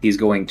often. He's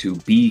going to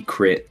be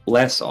crit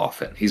less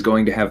often. He's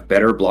going to have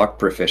better block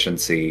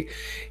proficiency.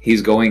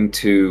 He's going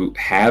to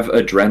have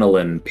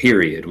adrenaline,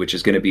 period, which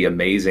is going to be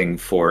amazing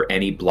for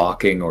any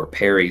blocking or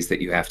parries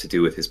that you have to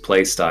do with his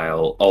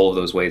playstyle, all of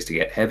those ways to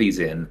get heavies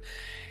in.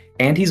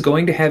 And he's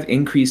going to have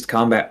increased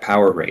combat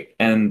power rate.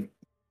 And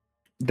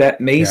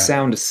that may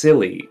sound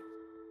silly,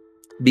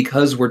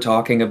 because we're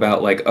talking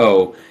about like,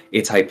 oh,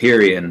 it's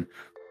Hyperion,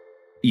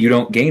 you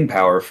don't gain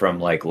power from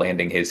like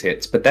landing his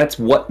hits, but that's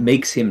what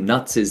makes him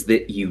nuts, is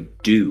that you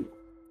do.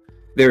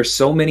 There are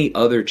so many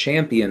other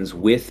champions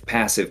with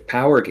passive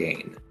power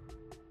gain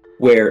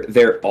where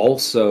they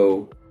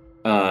also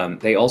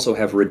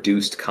have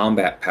reduced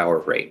combat power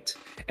rate,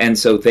 and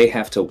so they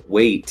have to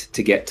wait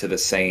to get to the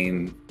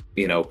same,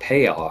 you know,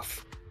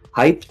 payoff.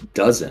 Hype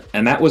doesn't,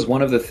 and that was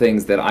one of the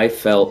things that I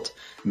felt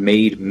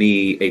made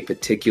me a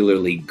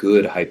particularly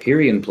good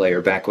Hyperion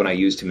player back when I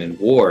used him in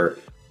War,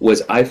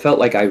 was I felt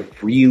like I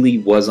really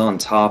was on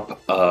top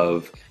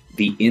of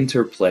the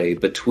interplay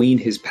between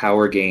his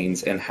power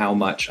gains and how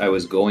much I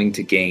was going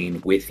to gain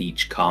with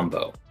each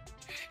combo.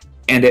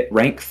 And at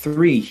rank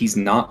 3, he's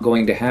not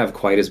going to have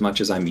quite as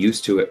much as I'm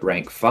used to at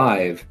rank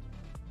 5.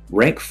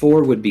 Rank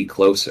 4 would be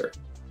closer.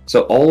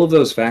 So all of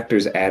those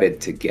factors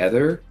added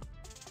together,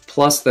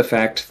 plus the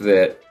fact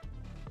that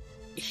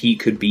he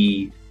could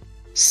be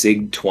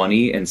Sig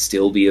 20 and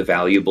still be a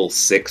valuable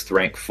 6th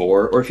rank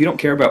 4, or if you don't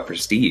care about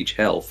prestige,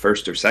 hell,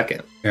 1st or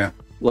 2nd. Yeah.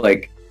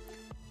 Like,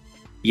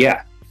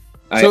 yeah.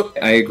 So,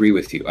 I agree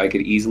with you. I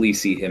could easily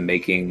see him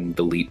making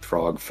the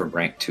leapfrog from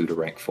rank 2 to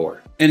rank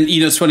 4. And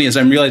you know, it's funny, as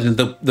I'm realizing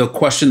the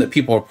question that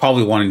people are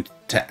probably wanting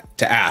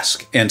to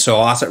ask, and so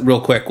I'll ask it real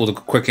quick. We'll do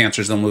quick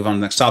answers, then we'll move on to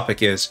the next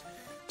topic. Is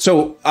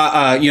so,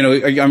 you know,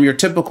 I'm your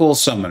typical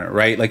summoner,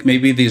 right? Like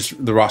maybe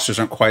the rosters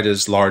aren't quite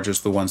as large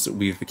as the ones that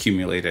we've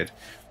accumulated.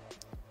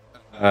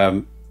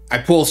 I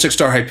pull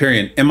 6-star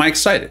Hyperion. Am I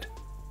excited?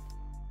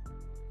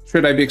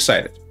 Should I be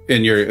excited,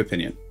 in your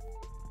opinion?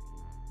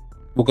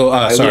 We'll go,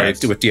 sorry,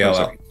 yes. With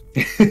DLL.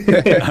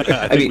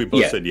 I think we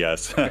both said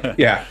yes.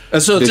 Yeah.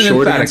 So the it's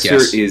short an answer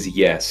is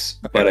yes.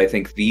 Okay. But I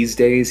think these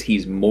days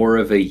he's more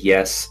of a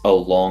yes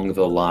along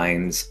the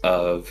lines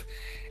of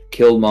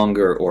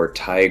Killmonger or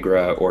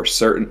Tigra or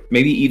certain,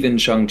 maybe even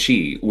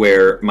Shang-Chi,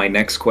 where my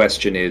next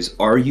question is,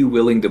 are you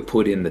willing to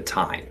put in the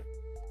time?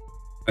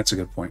 That's a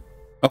good point.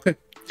 Okay.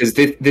 Because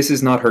this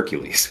is not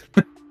Hercules.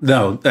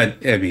 No,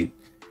 I mean,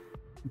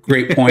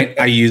 great point.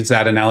 I use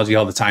that analogy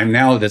all the time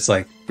now. That's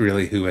like,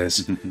 really, who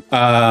is?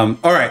 All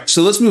right,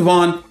 so let's move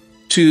on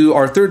to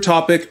our third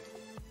topic,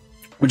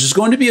 which is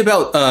going to be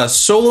about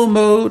solo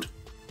mode,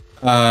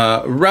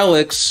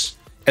 relics,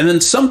 and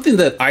then something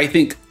that I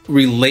think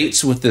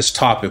relates with this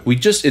topic. It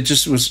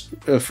just was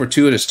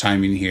fortuitous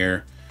timing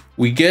here.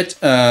 We get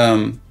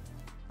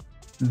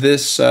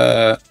this.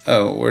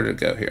 Oh, where did it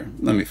go here?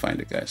 Let me find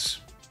it, guys.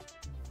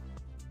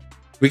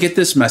 We get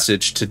this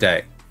message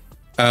today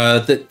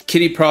that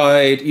Kitty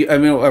Pryde, I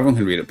mean, everyone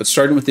can read it, but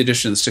starting with the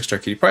addition of the 6-star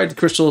Kitty Pryde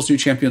crystals, new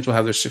champions will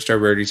have their 6-star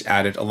rarities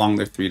added along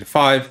their 3 to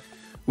 5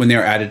 when they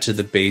are added to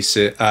the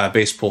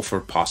base pool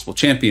for possible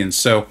champions.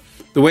 So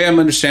the way I'm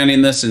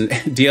understanding this, and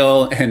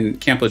DL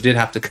and Campo did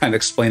have to kind of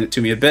explain it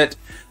to me a bit,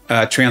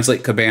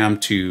 translate Kabam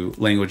to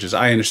languages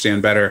I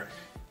understand better.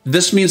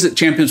 This means that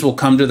champions will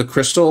come to the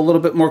crystal a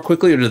little bit more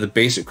quickly, or to the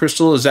basic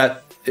crystal. Is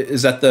that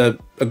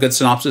a good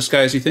synopsis,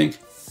 guys, you think?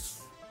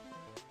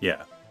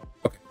 Yeah.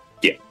 Okay.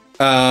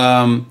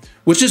 Yeah.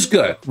 Which is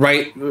good,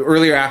 right?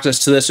 Earlier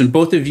access to this, and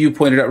both of you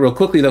pointed out real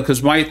quickly though,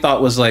 because my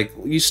thought was like,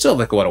 you still have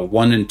like what, a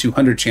 1 in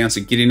 200 chance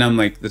of getting them.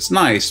 Like, that's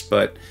nice,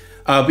 but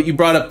But you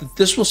brought up that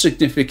this will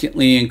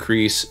significantly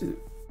increase,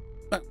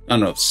 I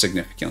don't know if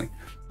significantly,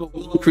 but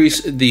will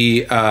increase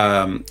the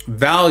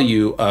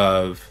value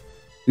of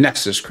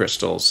Nexus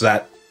crystals.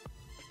 That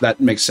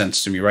makes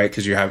sense to me, right?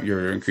 Because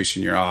you're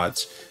increasing your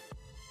odds.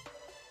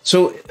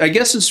 So I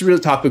guess this real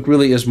topic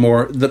really is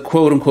more the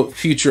quote unquote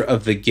future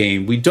of the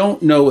game. We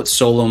don't know what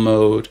solo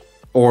mode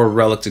or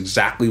Relics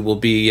exactly will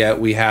be yet.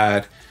 We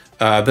had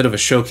a bit of a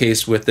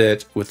showcase with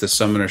it, with the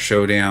Summoner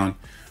Showdown.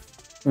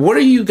 What are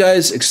you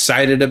guys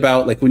excited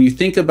about? Like when you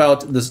think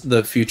about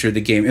the future of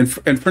the game,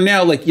 and for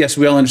now, like, yes,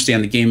 we all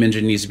understand the game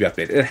engine needs to be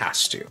updated. It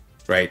has to,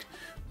 right?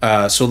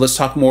 So let's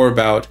talk more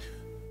about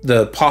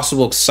the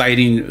possible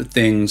exciting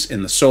things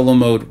in the solo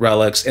mode,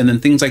 Relics, and then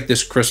things like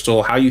this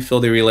crystal, how you feel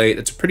they relate.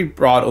 It's a pretty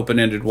broad,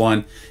 open-ended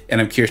one, and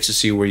I'm curious to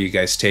see where you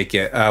guys take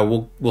it.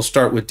 We'll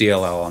start with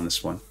DLL on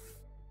this one.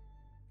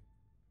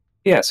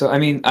 Yeah, so I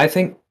mean, I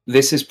think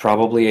this is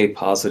probably a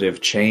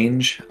positive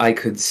change. I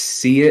could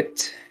see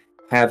it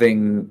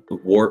having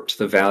warped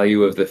the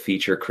value of the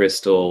feature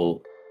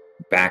crystal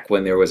back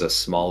when there was a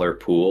smaller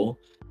pool.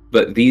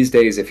 But these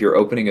days, if you're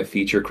opening a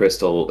feature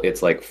crystal,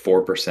 it's like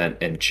 4%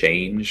 and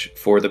change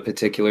for the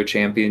particular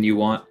champion you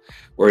want.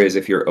 Whereas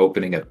if you're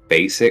opening a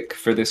basic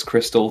for this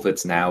crystal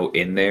that's now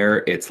in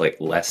there, it's like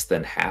less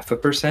than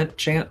 0.5%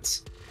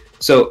 chance.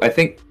 So I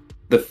think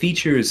the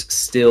features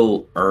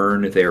still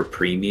earn their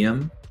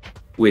premium,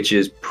 which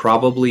is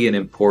probably an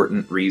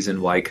important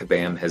reason why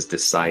Kabam has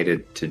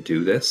decided to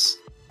do this.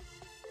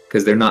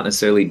 Because they're not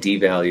necessarily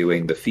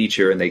devaluing the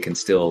feature, and they can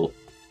still,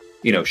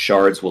 you know,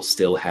 shards will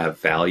still have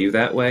value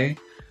that way.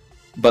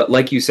 But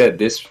like you said,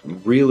 this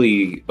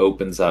really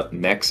opens up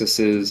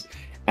nexuses,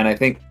 and I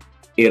think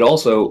it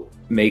also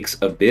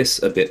makes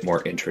Abyss a bit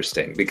more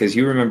interesting, because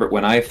you remember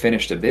when I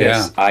finished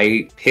Abyss,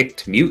 I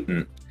picked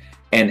Mutant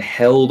and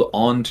held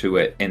on to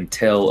it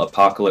until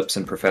Apocalypse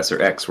and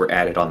Professor X were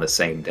added on the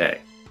same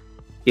day.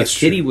 If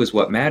Kitty was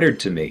what mattered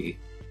to me,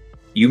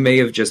 you may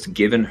have just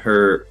given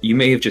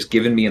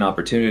me an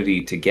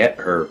opportunity to get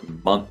her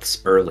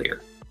months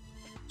earlier.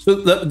 So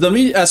let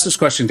me ask this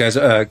question, guys.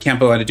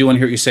 Campo, I do want to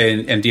hear what you say,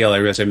 and DL, I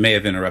realize I may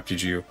have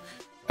interrupted you.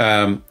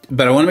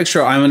 But I want to make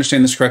sure I'm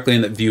understanding this correctly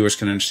and that viewers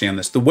can understand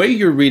this. The way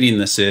you're reading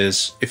this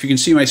is, if you can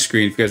see my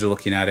screen, if you guys are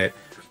looking at it,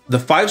 the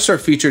 5-star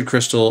featured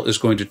crystal is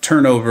going to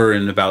turn over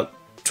in about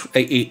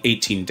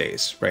 18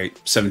 days, right?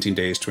 17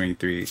 days,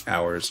 23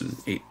 hours, and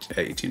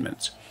 18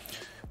 minutes.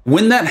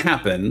 When that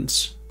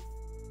happens,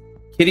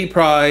 Kitty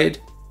Pryde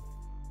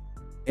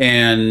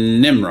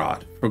and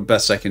Nimrod, from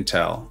best I can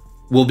tell,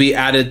 will be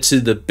added to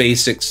the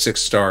basic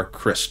 6-star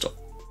crystal.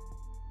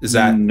 Is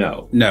that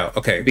no?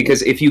 Okay.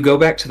 Because if you go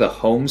back to the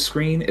home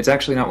screen, it's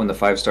actually not when the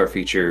 5-star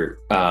feature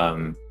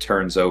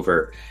turns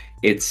over.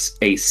 It's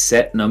a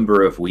set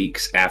number of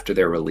weeks after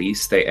their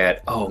release. They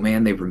add. Oh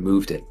man, they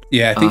removed it.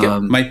 Yeah, I think it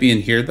might be in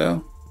here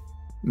though.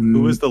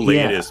 Who was the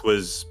latest?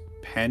 Was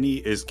Penny?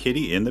 Is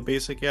Kitty in the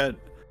basic yet?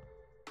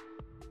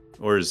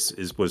 Or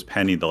was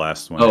Penny the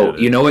last one? Oh,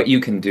 you know what you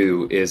can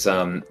do is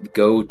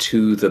go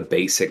to the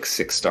basic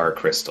 6-star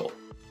crystal.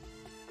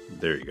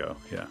 There you go.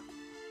 Yeah.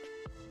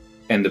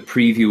 And the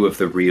preview of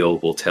the reel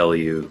will tell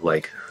you,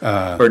 like,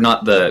 or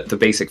not the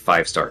basic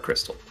 5-star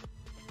crystal.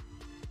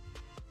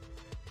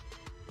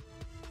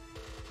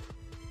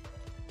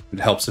 It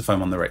helps if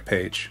I'm on the right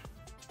page.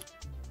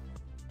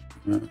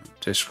 Did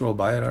I scroll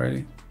by it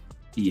already?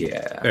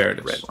 Yeah. There it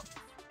is. Red one.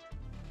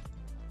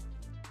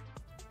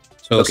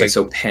 So okay, like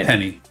so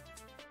Penny.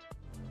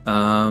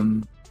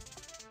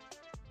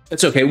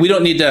 It's okay. We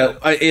don't need to.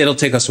 It'll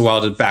take us a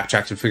while to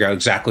backtrack to figure out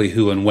exactly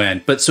who and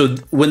when. But so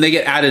when they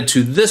get added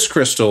to this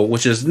crystal,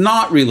 which is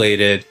not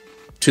related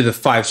to the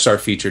 5-star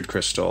featured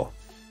crystal,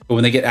 but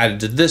when they get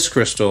added to this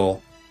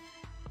crystal,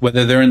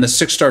 whether they're in the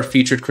 6-star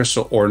featured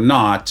crystal or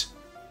not,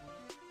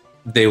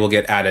 they will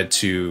get added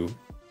to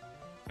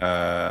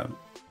the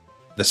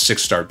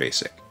 6-star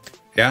basic.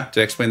 Yeah, did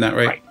I explain that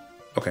right?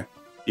 Okay.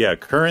 Yeah,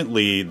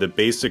 currently the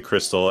basic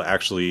crystal,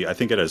 actually, I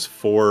think it has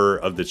 4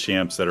 of the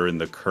champs that are in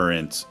the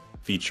current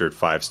featured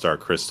 5-star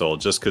crystal,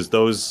 just because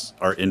those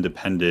are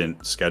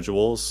independent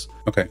schedules.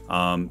 Okay.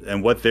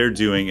 And what they're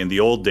doing in the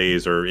old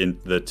days, or in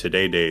the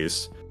today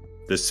days,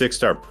 the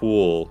 6-star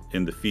pool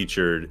in the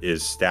featured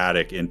is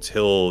static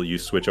until you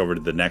switch over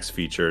to the next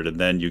featured, and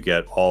then you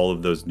get all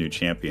of those new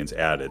champions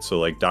added. So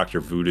like Dr.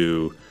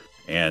 Voodoo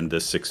and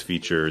the 6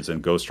 features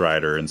and Ghost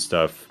Rider and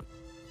stuff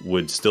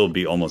would still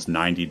be almost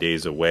 90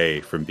 days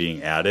away from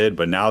being added.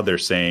 But now they're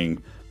saying,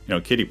 you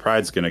know, Kitty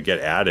Pryde's going to get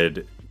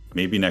added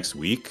maybe next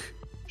week.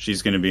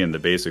 She's going to be in the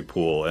basic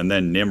pool. And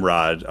then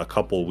Nimrod, a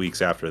couple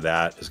weeks after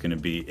that, is going to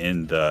be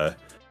in the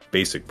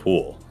basic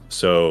pool.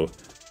 So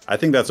I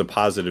think that's a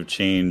positive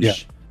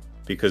change,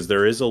 because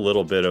there is a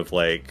little bit of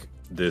like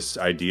this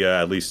idea,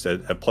 at least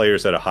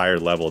players at a higher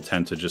level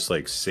tend to just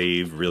like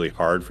save really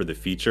hard for the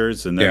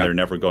features, and then they're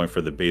never going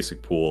for the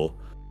basic pool.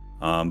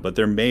 But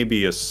there may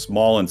be a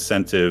small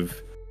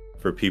incentive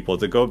for people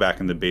to go back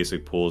in the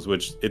basic pools,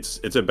 which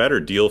it's a better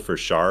deal for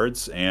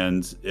shards,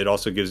 and it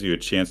also gives you a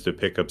chance to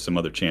pick up some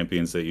other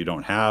champions that you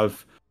don't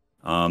have.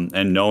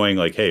 And knowing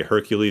like, hey,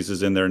 Hercules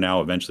is in there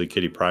now. Eventually,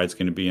 Kitty Pryde's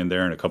going to be in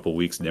there. In a couple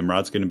weeks,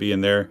 Nimrod's going to be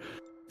in there.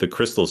 The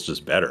crystal's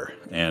just better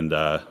and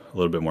a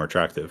little bit more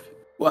attractive.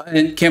 Well,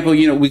 and Campo,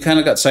 you know, we kind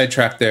of got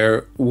sidetracked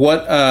there.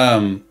 What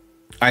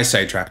I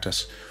sidetracked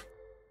us.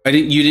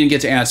 You didn't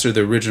get to answer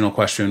the original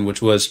question,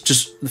 which was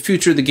just the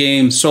future of the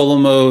game, solo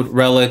mode,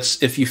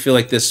 relics. If you feel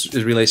like this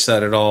relates to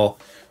that at all,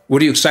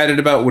 what are you excited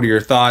about? What are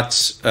your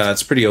thoughts?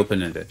 It's pretty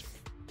open ended.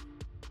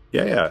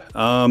 Yeah.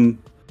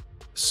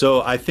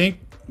 So I think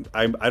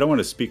I don't want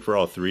to speak for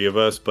all three of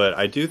us, but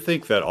I do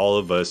think that all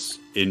of us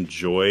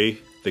enjoy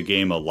the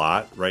game a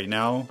lot right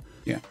now.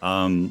 Yeah.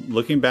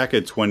 Looking back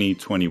at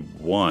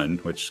 2021,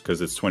 which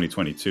because it's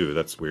 2022,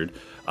 that's weird.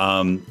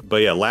 But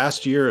yeah,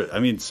 last year, I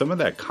mean, some of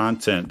that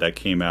content that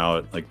came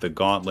out, like the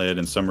Gauntlet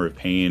and Summer of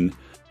Pain,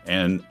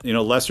 and you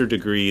know, lesser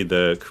degree,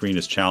 the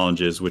Karina's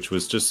challenges, which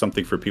was just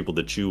something for people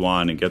to chew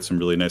on and get some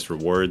really nice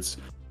rewards.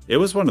 It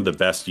was one of the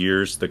best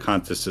years the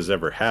contest has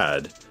ever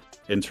had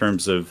in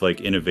terms of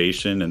like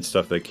innovation and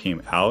stuff that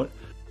came out.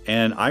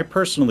 And I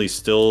personally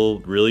still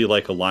really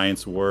like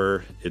Alliance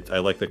War. I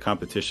like the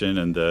competition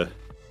and the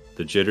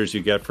jitters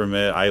you get from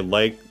it. I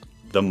like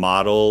the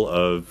model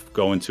of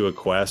going to a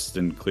quest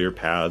and clear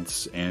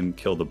paths and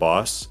kill the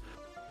boss.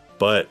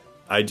 But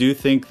I do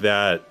think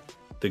that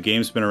the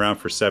game's been around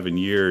for 7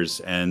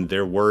 years and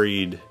they're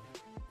worried,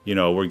 you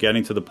know, we're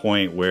getting to the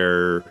point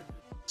where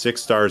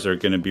 6 stars are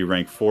going to be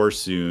rank 4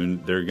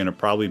 soon. They're going to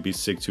probably be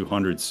SIG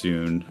 200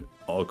 soon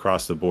all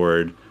across the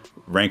board.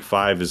 Rank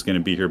 5 is going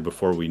to be here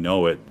before we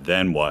know it.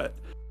 Then what?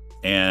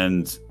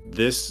 And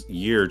this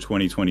year,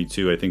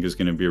 2022, I think is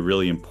going to be a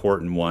really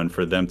important one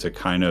for them to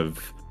kind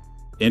of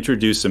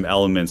introduce some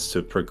elements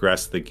to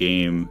progress the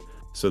game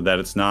so that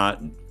it's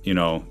not, you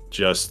know,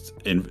 just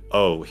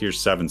here's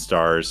 7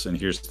 stars and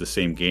here's the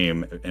same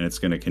game and it's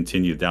going to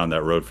continue down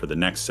that road for the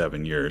next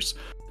 7 years.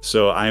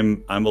 So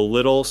I'm a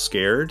little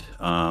scared.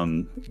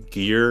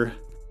 Gear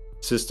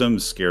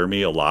systems scare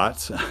me a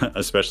lot,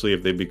 especially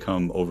if they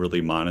become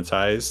overly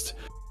monetized.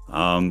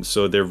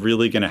 So they're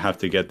really going to have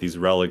to get these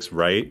relics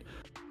right.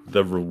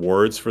 The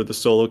rewards for the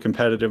solo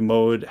competitive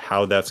mode,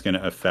 how that's going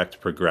to affect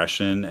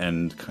progression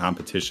and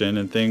competition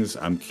and things.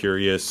 I'm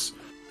curious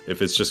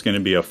if it's just going to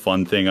be a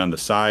fun thing on the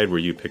side where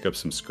you pick up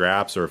some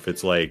scraps, or if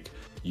it's like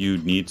you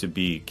need to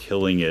be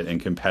killing it in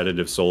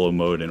competitive solo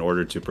mode in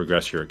order to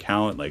progress your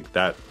account. Like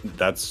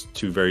that's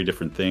 2 very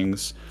different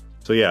things.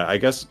 So yeah, I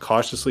guess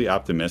cautiously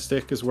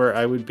optimistic is where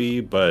I would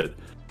be, but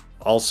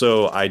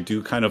also I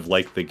do kind of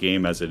like the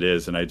game as it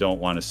is, and I don't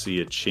want to see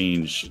it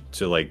change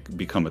to like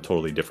become a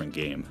totally different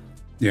game.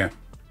 Yeah.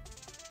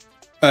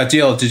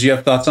 DL, did you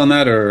have thoughts on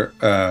that, or?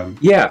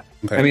 Yeah.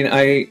 Okay. I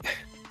mean,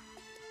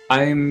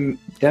 I'm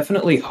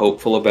definitely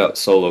hopeful about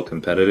solo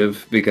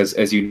competitive because,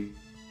 as you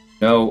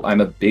know, I'm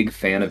a big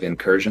fan of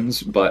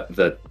incursions, but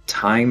the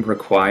time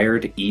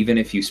required, even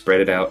if you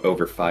spread it out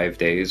over 5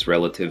 days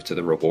relative to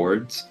the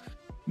rewards,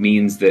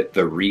 means that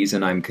the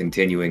reason I'm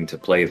continuing to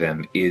play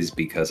them is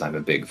because I'm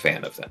a big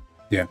fan of them.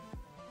 Yeah.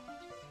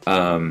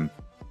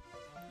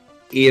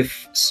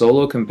 If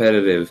solo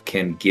competitive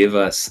can give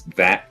us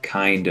that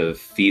kind of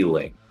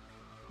feeling,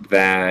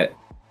 that,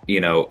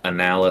 you know,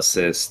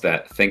 analysis,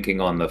 that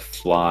thinking on the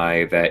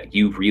fly, that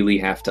you really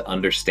have to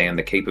understand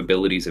the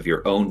capabilities of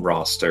your own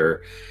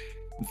roster,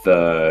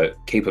 the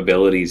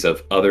capabilities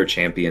of other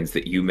champions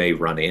that you may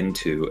run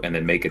into, and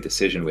then make a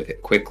decision with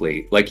it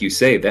quickly. Like you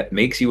say, that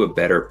makes you a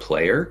better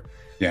player.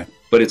 Yeah.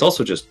 But it's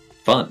also just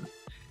fun.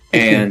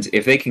 And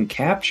if they can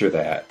capture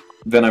that,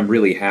 then I'm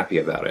really happy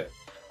about it.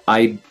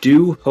 I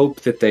do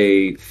hope that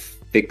they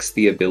fix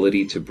the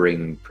ability to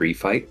bring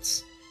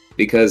pre-fights,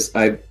 because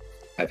I've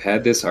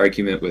had this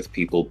argument with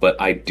people, but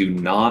I do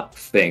not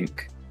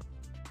think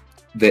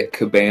that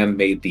Kabam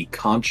made the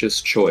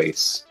conscious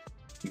choice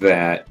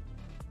that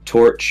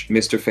Torch,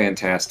 Mr.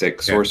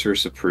 Fantastic, Sorcerer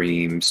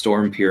Supreme,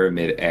 Storm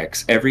Pyramid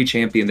X, every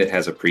champion that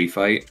has a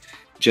pre-fight,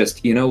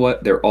 just, you know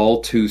what, they're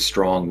all too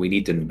strong, we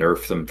need to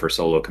nerf them for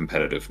solo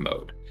competitive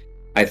mode.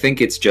 I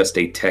think it's just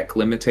a tech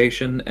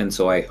limitation, and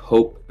so I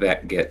hope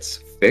that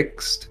gets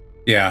fixed.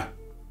 Yeah.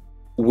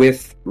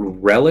 With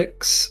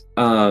Relics,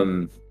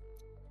 I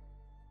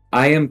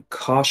am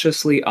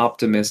cautiously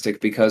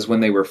optimistic because when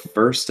they were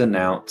first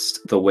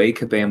announced, the way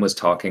Kabam was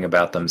talking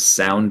about them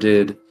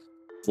sounded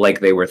like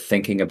they were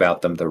thinking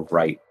about them the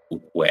right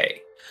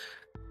way.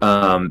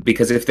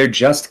 Because if they're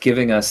just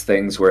giving us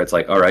things where it's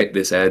like, all right,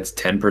 this adds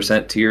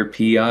 10% to your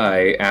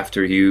PI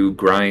after you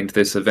grind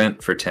this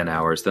event for 10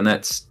 hours, then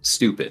that's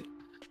stupid.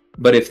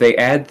 But if they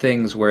add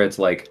things where it's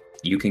like,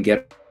 you can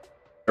get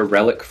a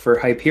relic for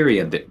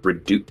Hyperion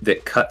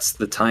that cuts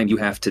the time you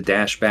have to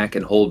dash back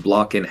and hold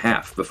block in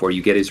half before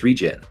you get his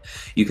regen.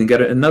 You can get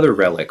another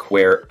relic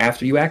where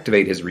after you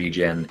activate his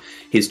regen,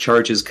 his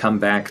charges come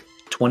back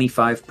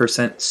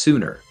 25%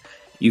 sooner.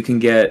 You can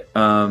get,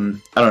 I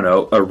don't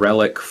know, a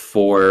relic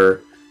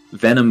for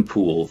Venom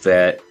Pool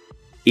that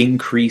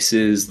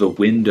increases the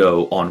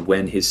window on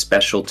when his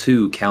special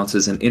 2 counts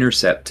as an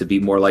intercept to be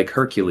more like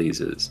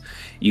Hercules's.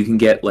 You can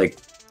get like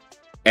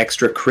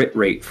extra crit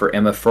rate for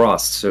Emma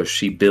Frost so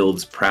she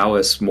builds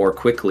prowess more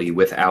quickly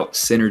without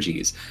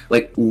synergies.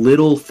 Like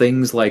little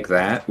things like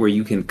that where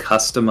you can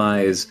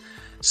customize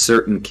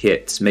certain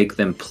kits, make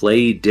them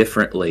play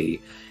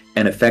differently,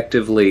 and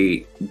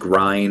effectively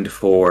grind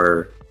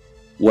for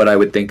what I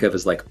would think of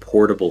as like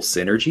portable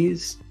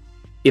synergies.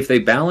 If they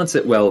balance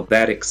it well,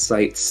 that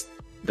excites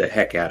the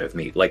heck out of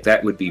me. Like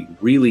that would be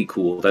really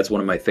cool. That's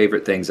one of my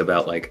favorite things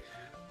about like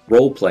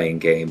role-playing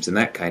games and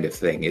that kind of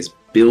thing, is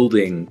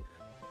building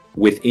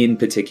within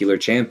particular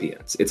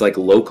champions. It's like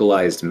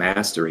localized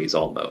masteries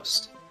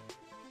almost.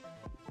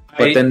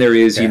 But then there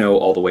is, you know,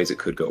 all the ways it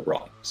could go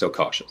wrong. So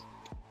cautious.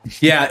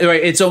 Yeah,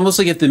 right. It's almost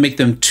like if they make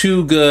them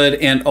too good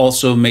and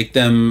also make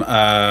them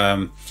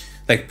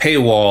like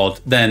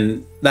paywalled,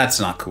 then that's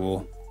not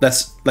cool.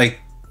 That's like,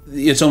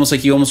 it's almost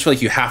like you almost feel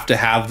like you have to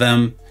have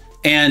them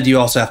and you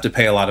also have to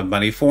pay a lot of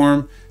money for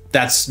them.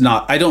 That's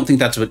not, I don't think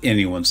that's what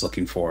anyone's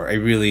looking for.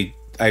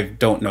 I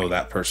don't know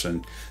that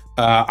person.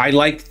 I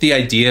like the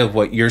idea of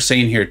what you're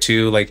saying here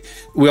too. Like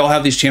we all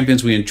have these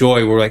champions we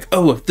enjoy. We're like,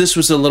 oh, if this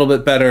was a little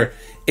bit better.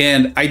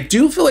 And I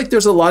do feel like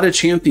there's a lot of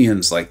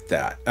champions like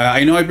that.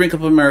 I know I bring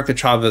up America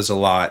Chavez a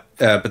lot,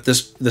 but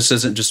this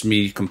isn't just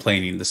me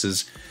complaining. This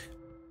is,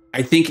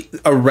 I think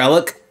a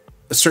relic,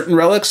 certain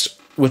relics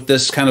with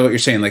this kind of what you're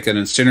saying, like an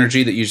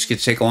synergy that you just get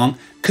to take along,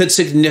 could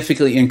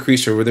significantly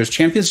increase her, where there's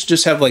champions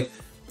just have like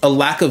a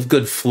lack of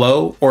good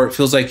flow, or it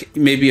feels like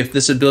maybe if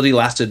this ability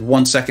lasted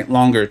 1 second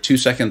longer, 2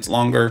 seconds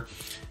longer,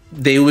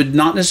 they would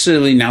not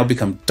necessarily now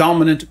become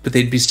dominant, but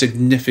they'd be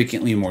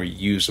significantly more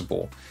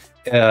usable.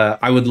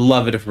 I would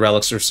love it if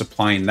relics are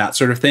supplying that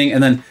sort of thing.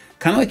 And then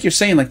kind of like you're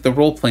saying, like the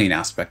role-playing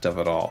aspect of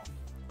it all.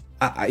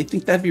 I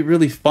think that'd be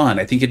really fun.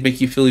 I think it'd make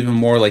you feel even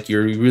more like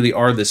you really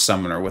are this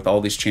summoner with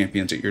all these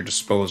champions at your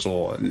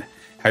disposal and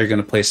how you're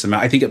going to place them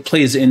out. I think it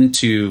plays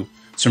into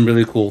some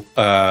really cool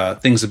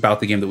things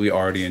about the game that we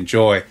already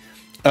enjoy.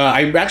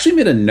 I actually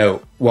made a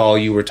note while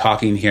you were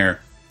talking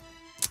here,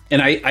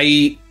 and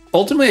I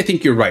ultimately I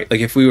think you're right. Like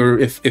if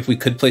we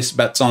could place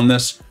bets on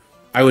this,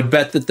 I would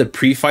bet that the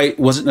pre-fight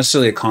wasn't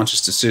necessarily a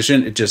conscious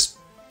decision. It just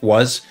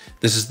was.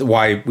 This is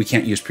why we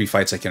can't use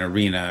pre-fights like in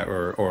Arena,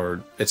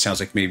 or it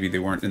sounds like maybe they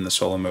weren't in the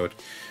solo mode.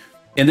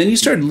 And then you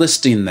started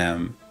listing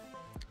them,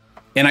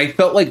 and I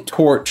felt like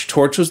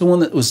Torch was the one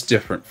that was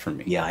different for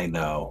me. Yeah, I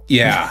know.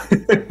 Yeah.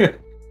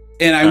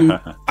 And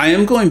I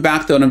am going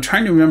back though, and I'm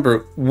trying to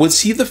remember, was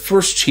he the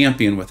first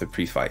champion with a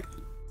pre-fight?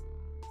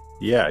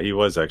 Yeah, he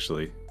was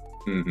actually.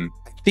 Mm-hmm.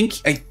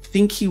 I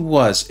think he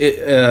was.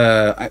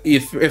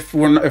 If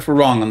we're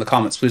wrong in the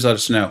comments, please let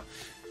us know.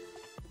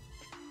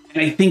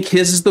 And I think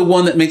his is the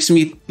one that makes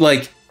me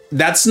like.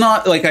 That's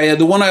not like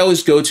the one I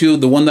always go to.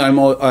 The one that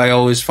I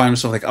always find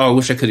myself like, oh, I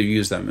wish I could have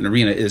used them in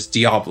Arena is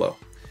Diablo,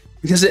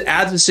 because it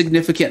adds a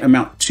significant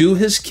amount to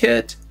his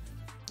kit,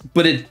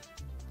 but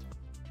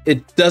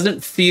it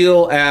doesn't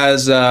feel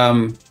as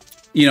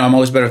you know. I'm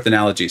always better with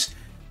analogies.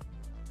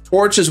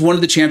 Torch is one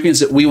of the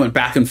champions that we went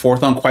back and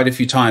forth on quite a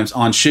few times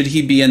on should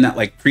he be in that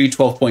like pre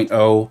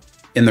 12.0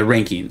 in the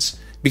rankings,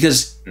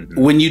 because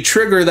when you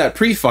trigger that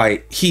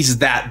pre-fight, he's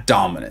that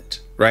dominant,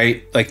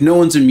 right? Like no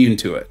one's immune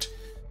to it.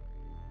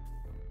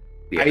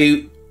 Yeah.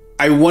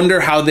 I wonder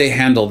how they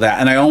handle that,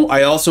 and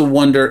I also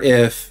wonder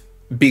if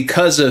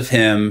because of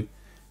him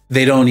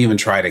they don't even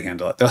try to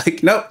handle it. They're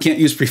like, nope, can't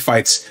use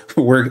pre-fights.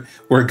 We're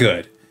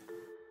good,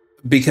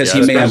 because he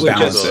may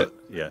unbalance it.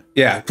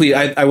 Yeah. Please,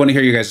 I want to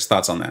hear you guys'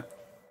 thoughts on that.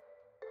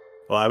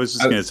 Well, I was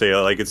just going to say,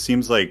 like, it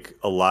seems like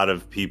a lot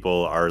of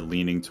people are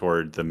leaning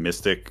toward the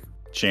Mystic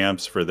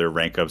champs for their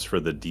rank ups for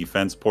the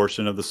defense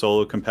portion of the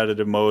solo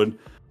competitive mode.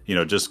 You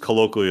know, just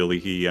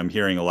colloquially, I'm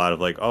hearing a lot of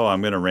like, oh,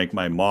 I'm going to rank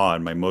my Maw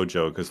and my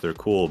Mojo because they're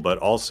cool, but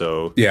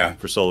also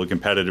for solo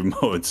competitive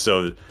mode.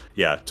 So,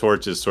 yeah,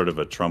 Torch is sort of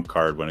a trump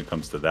card when it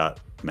comes to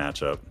that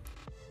matchup.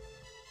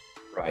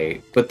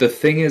 Right. But the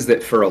thing is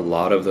that for a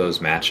lot of those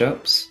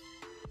matchups,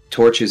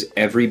 Torch is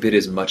every bit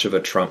as much of a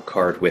trump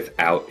card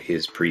without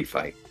his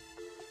pre-fight.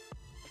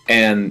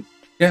 And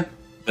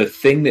the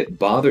thing that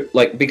bothered,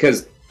 like,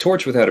 because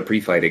Torch without a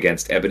pre-fight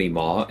against Ebony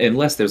Maw,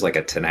 unless there's like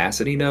a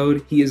tenacity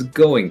node, he is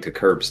going to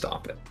curb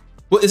stomp it.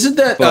 Well, isn't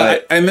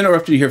that, I'm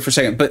interrupting you here for a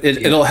second, but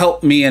it'll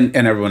help me and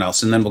everyone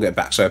else, and then we'll get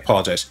back, so I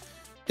apologize.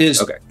 Is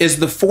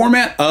the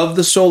format of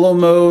the solo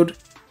mode,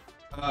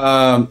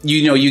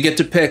 you know, you get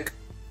to pick,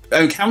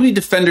 I mean, how many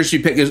defenders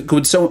you pick?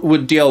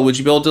 Would you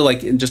be able to,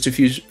 like, in just a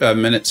few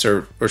minutes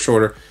or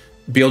shorter,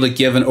 be able to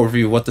give an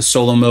overview of what the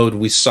solo mode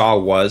we saw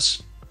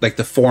was? Like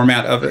the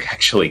format of it? I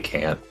actually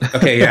can't.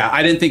 Okay, yeah,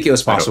 I didn't think it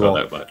was possible. I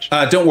don't know that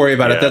much. Don't worry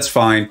about it, that's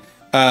fine.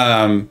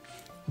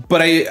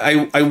 But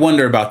I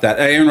wonder about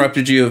that. I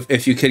interrupted you.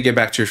 If you could get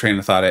back to your train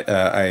of thought,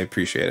 I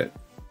appreciate it.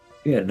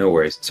 Yeah, no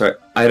worries. Sorry,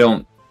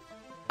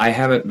 I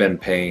haven't been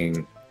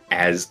paying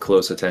as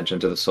close attention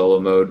to the solo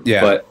mode,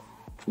 but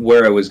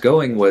where I was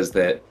going was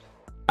that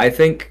I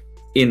think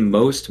in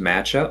most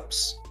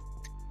matchups,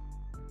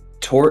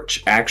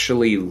 Torch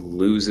actually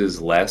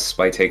loses less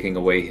by taking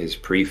away his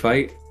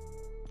pre-fight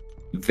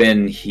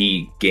than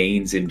he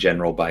gains in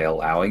general by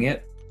allowing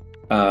it.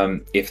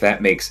 If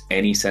that makes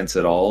any sense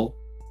at all,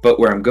 But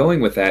where I'm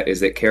going with that is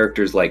that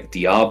characters like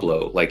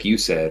Diablo, like you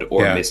said,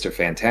 or Mr.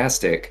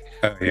 Fantastic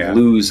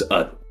lose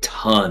a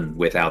ton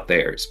without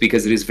theirs,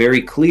 because it is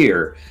very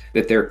clear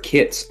that their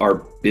kits are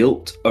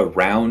built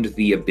around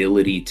the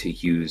ability to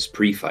use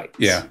pre-fights.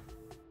 Yeah.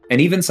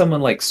 And even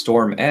someone like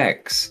Storm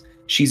X,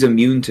 she's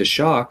immune to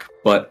shock,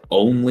 but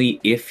only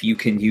if you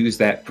can use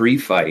that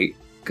pre-fight,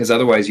 because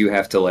otherwise you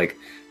have to like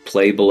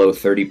play below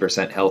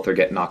 30% health or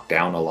get knocked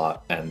down a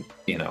lot. And,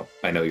 you know,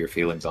 I know your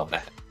feelings on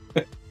that.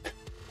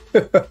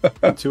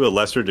 And to a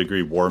lesser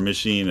degree, War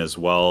Machine as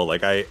well.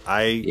 Like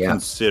I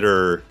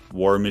consider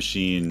War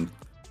Machine,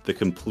 the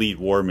complete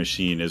War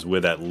Machine is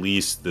with at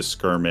least the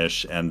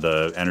skirmish and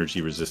the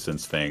energy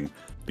resistance thing,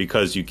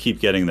 because you keep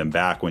getting them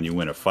back when you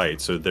win a fight.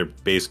 So they're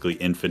basically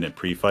infinite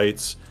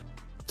pre-fights,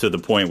 to the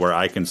point where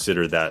I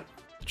consider that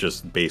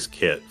just base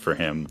kit for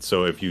him.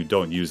 So if you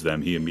don't use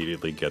them, he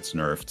immediately gets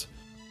nerfed.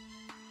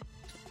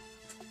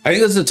 I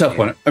think that's a tough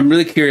one. I'm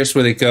really curious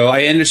where they go.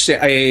 I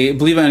understand. I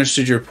believe I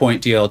understood your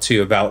point,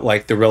 DL2, about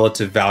like the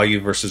relative value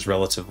versus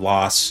relative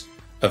loss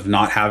of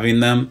not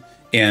having them.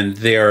 And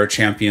there are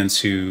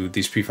champions who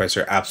these pre-fights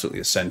are absolutely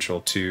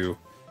essential to.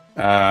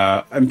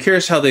 I'm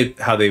curious how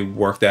they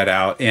work that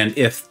out, and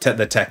if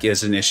the tech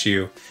is an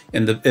issue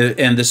in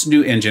this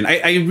new engine.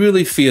 I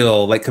really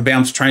feel like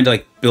Kabam's trying to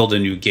like build a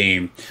new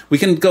game. We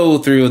can go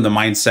through the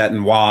mindset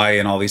and why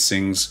and all these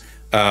things,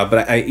 but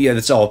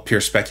that's all pure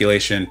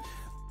speculation.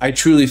 I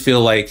truly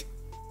feel like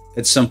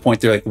at some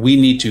point they're like, we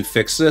need to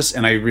fix this,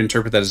 and I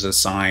reinterpret that as a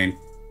sign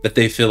that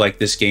they feel like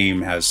this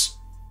game has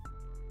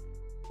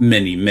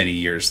many, many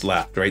years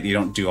left, right? You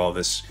don't do all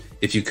this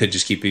if you could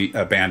just keep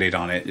a Band-Aid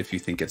on it if you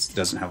think it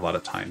doesn't have a lot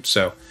of time.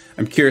 So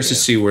I'm curious to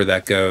see where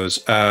that goes.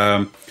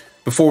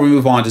 Before we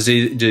move on, was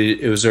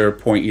there a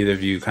point either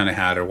of you kind of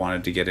had or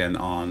wanted to get in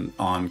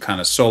on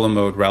kind of solo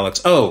mode,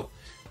 relics? Oh,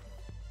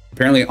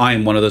 apparently I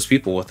am one of those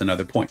people with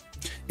another point.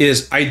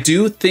 I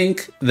do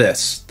think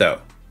this, though.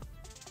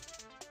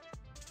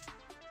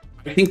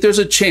 I think there's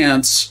a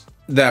chance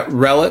that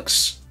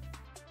relics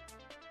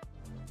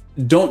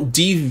don't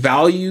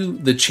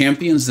devalue the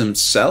champions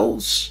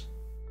themselves,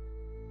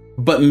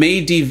 but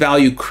may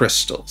devalue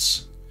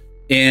crystals.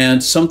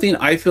 And something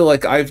I feel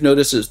like I've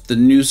noticed is the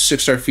new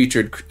 6-star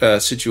featured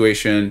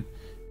situation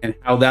and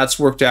how that's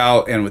worked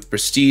out, and with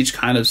Prestige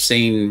kind of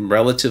staying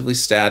relatively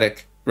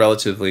static,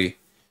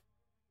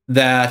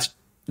 that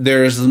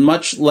there's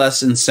much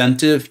less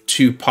incentive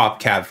to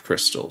pop cav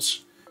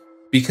crystals,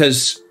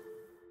 because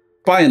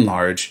by and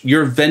large,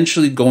 you're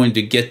eventually going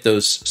to get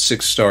those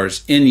 6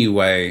 stars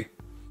anyway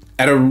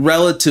at a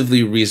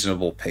relatively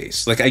reasonable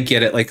pace. Like, I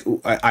get it. Like,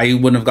 I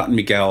wouldn't have gotten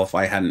Miguel if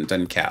I hadn't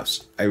done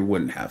calves. I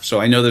wouldn't have.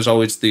 So I know there's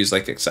always these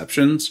like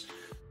exceptions,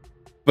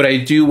 but I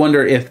do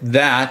wonder if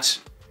that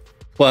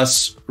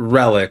plus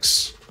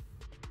relics,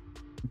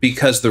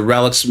 because the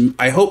relics,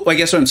 I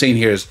guess what I'm saying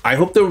here is I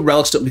hope the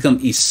relics don't become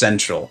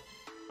essential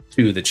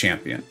to the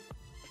champion.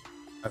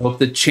 I hope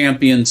the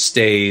champion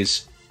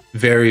stays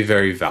very,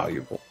 very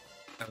valuable.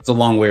 That's a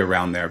long way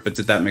around there, but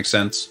did that make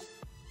sense?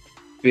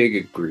 Big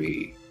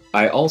agree.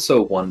 I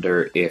also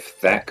wonder if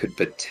that could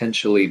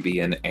potentially be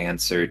an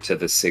answer to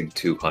the SIG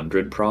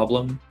 200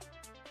 problem,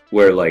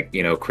 where, like,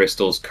 you know,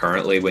 crystals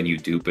currently, when you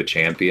dupe a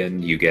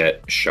champion, you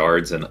get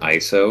shards and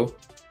ISO.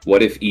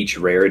 What if each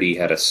rarity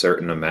had a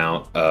certain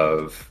amount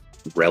of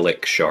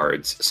relic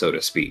shards, so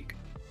to speak?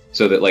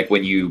 So that, like,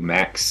 when you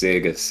max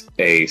SIG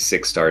a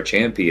 6-star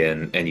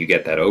champion and you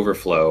get that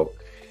overflow,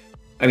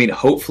 I mean,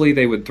 hopefully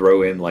they would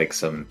throw in like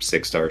some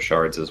 6-star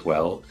shards as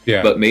well.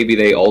 Yeah. But maybe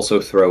they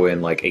also throw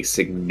in like a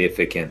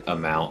significant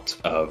amount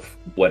of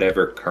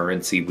whatever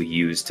currency we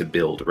use to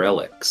build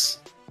relics.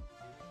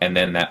 And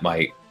then that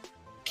might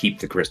keep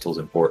the crystals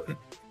important.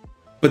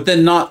 But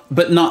then not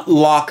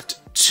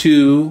locked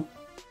to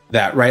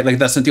that, right? Like,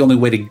 that's not the only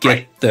way to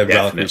get the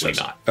relic resource.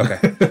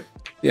 Definitely not. Okay.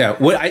 Yeah.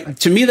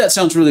 To me, that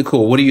sounds really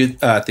cool. What do you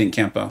think,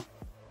 Campo?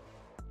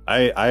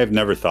 I have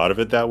never thought of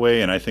it that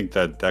way, and I think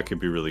that could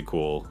be really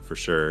cool for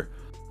sure.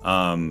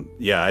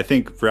 Yeah, I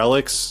think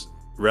relics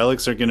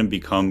are going to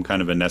become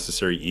kind of a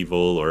necessary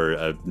evil or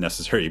a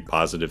necessary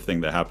positive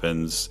thing that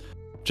happens,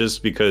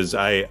 just because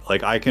I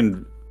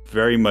can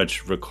very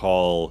much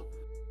recall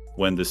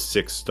when the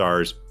 6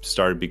 stars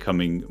started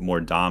becoming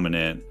more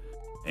dominant.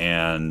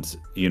 And,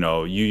 you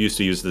know, you used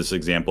to use this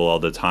example all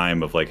the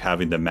time of like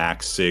having the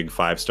max SIG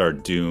 5-star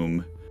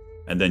Doom,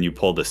 and then you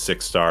pull the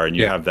 6-star and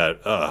you have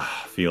that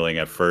feeling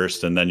at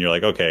first, and then you're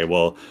like, okay,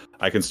 well,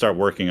 I can start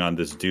working on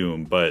this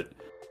Doom, but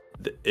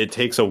it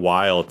takes a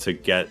while to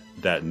get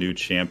that new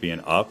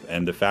champion up.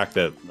 And the fact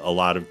that a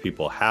lot of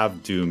people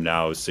have Doom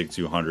now, SIG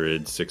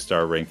 200,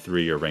 6-star rank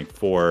 3 or rank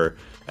 4,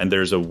 and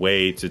there's a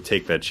way to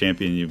take that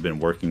champion you've been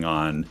working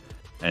on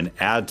and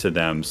add to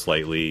them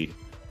slightly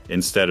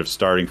instead of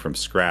starting from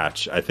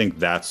scratch. I think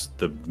that's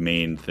the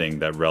main thing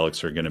that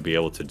relics are going to be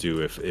able to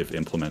do if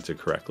implemented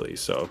correctly.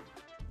 So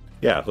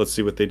yeah, let's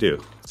see what they do.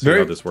 See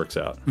how this works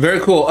out. Very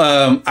cool.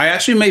 I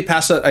actually may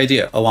pass that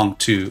idea along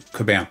to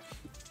Kabam.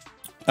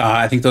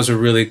 I think those are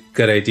really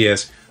good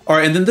ideas. All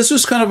right, and then this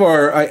was kind of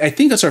I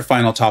think that's our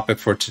final topic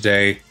for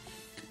today.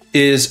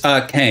 is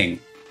Kang,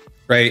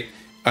 right?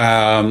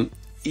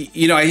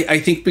 You know, I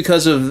think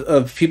because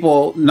of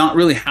people not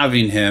really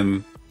having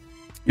him,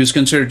 he was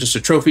considered just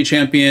a trophy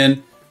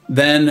champion.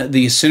 Then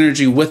the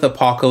synergy with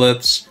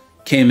Apocalypse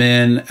came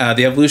in.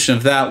 The evolution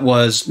of that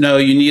was, no,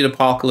 you need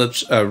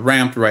Apocalypse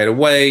ramped right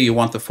away. You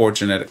want the 4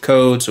 genetic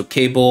code. So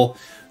Cable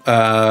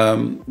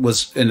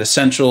was an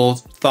essential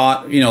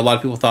thought. You know, a lot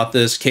of people thought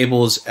this.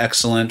 Cable is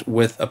excellent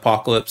with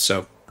Apocalypse.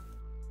 So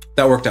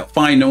that worked out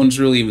fine. No one's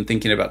really even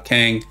thinking about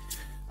Kang.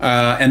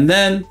 And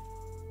then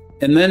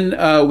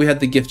we had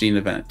the gifting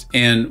event,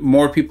 and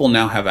more people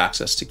now have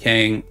access to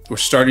Kang. We're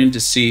starting to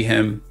see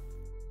him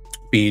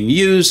being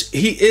used.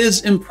 He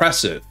is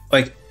impressive.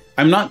 Like,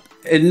 I'm not,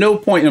 at no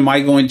point am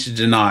I going to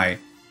deny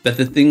that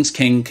the things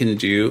Kang can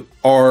do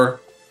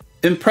are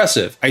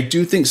impressive. I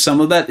do think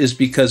some of that is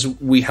because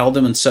we held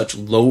him in such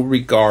low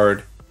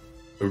regard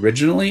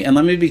originally. And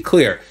let me be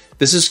clear,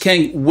 this is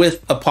Kang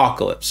with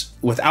Apocalypse.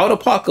 Without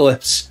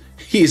Apocalypse,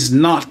 he's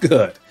not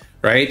good,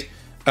 right?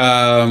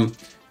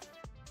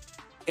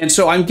 And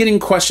so I'm getting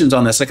questions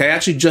on this. Like, I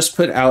actually just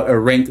put out a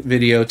ranked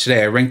video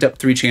today. I ranked up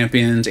 3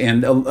 champions,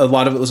 and a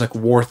lot of it was like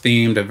war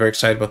themed. I'm very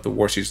excited about the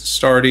war season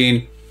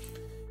starting.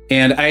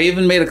 And I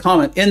even made a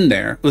comment in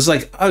there. It was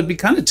like, I would be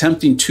kind of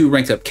tempting to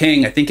rank up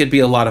Kang. I think it'd be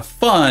a lot of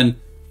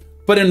fun.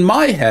 But in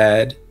my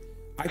head,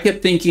 I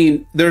kept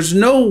thinking, there's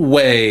no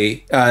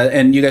way,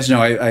 and you guys know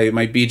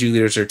my BG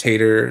leaders are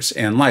Taters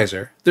and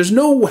Lizer. There's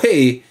no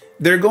way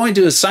they're going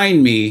to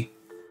assign me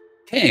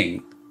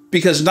Kang.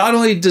 Because not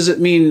only does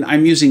it mean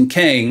I'm using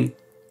Kang,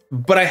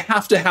 but I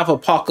have to have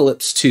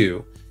Apocalypse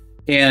too.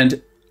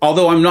 And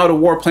although I'm not a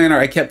war planner,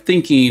 I kept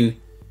thinking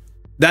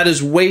that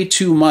is way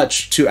too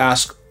much to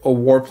ask a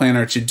war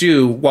planner to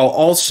do, while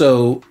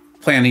also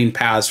planning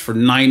paths for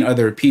 9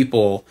 other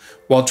people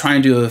while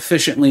trying to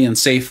efficiently and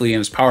safely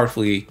and as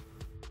powerfully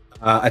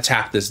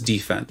attack this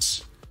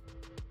defense.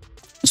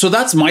 So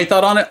that's my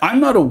thought on it. I'm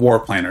not a war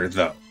planner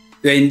though.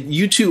 And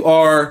you two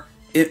are.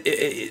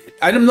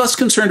 I'm less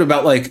concerned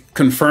about like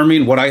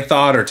confirming what I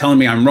thought or telling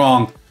me I'm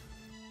wrong.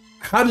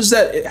 How does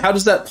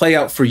that play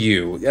out for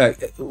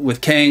you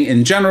with Kang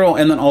in general,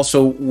 and then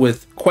also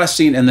with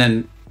questing, and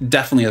then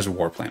definitely as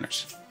war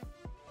planners?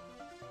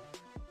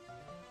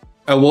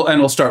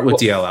 We'll start with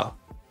DLL.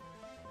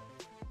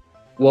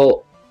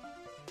 Well,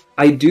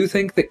 I do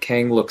think that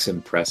Kang looks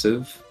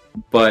impressive,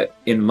 but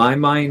in my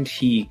mind,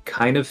 he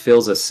kind of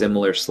fills a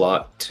similar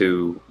slot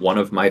to one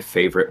of my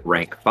favorite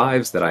rank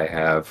 5s that I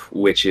have,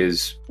 which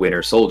is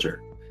Winter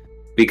Soldier.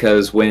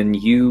 Because when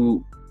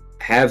you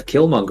have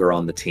Killmonger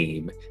on the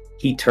team,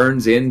 he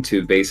turns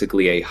into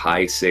basically a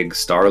high Sig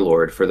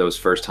Star-Lord for those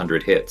first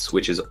 100 hits,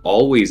 which is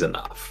always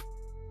enough.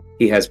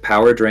 He has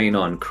power drain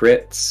on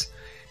crits.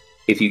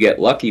 If you get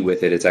lucky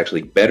with it, it's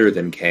actually better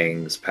than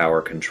Kang's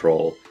power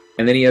control.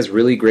 And then he has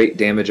really great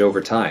damage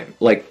over time.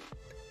 Like,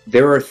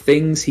 there are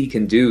things he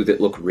can do that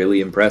look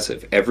really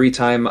impressive. Every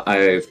time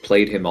I've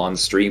played him on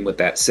stream with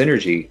that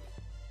synergy,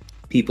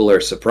 people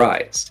are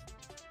surprised.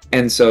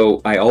 And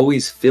so I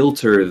always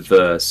filter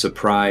the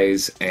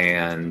surprise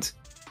and,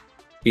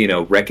 you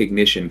know,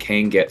 recognition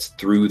Kang gets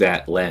through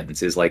that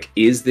lens. Is like,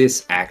 is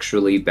this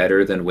actually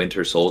better than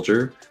Winter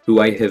Soldier, who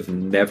I have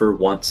never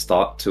once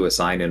thought to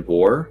assign in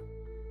war?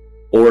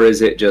 Or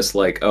is it just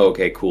like, oh,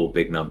 okay, cool,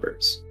 big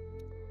numbers?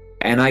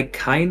 And I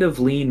kind of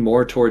lean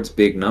more towards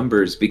big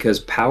numbers,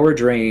 because power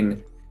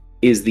drain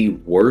is the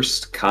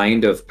worst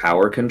kind of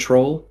power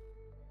control.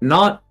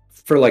 Not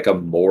for like a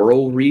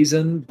moral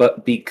reason,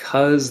 but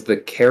because the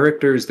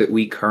characters that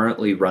we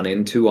currently run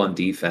into on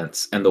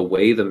defense and the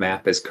way the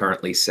map is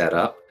currently set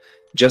up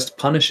just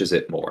punishes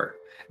it more.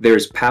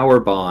 There's power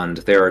bond.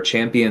 There are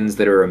champions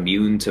that are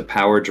immune to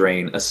power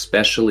drain,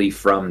 especially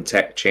from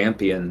tech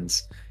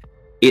champions.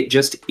 It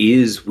just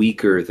is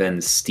weaker than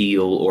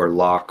steal or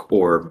lock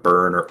or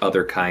burn or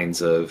other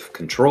kinds of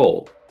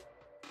control.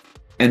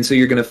 And so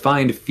you're going to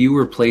find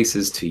fewer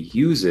places to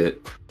use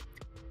it.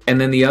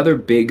 And then the other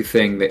big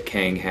thing that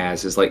Kang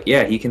has is like,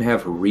 yeah, he can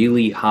have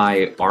really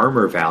high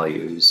armor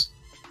values,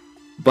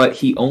 but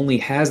he only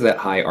has that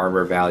high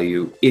armor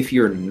value if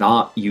you're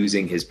not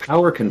using his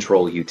power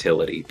control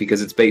utility,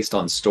 because it's based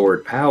on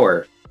stored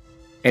power,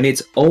 and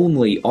it's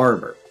only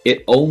armor.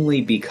 It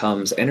only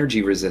becomes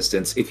energy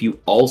resistance if you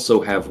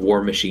also have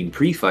War Machine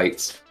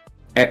pre-fights,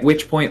 at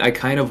which point I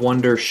kind of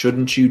wonder,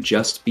 shouldn't you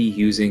just be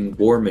using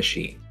War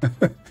Machine?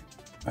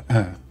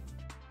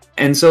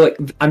 And so, like,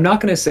 I'm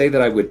not going to say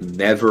that I would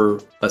never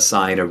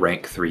assign a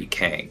rank 3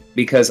 Kang,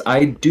 because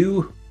I'm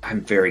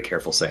very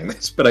careful saying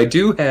this, but I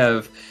do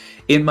have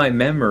in my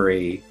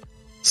memory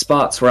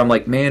spots where I'm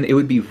like, man, it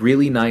would be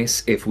really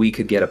nice if we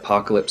could get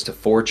Apocalypse to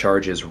 4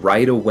 charges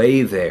right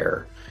away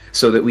there,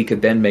 so that we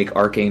could then make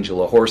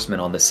Archangel a Horseman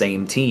on the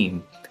same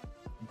team.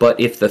 But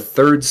if the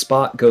 3rd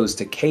spot goes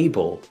to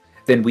Cable,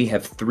 then we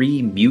have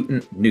 3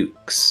 mutant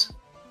nukes.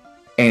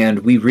 And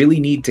we really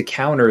need to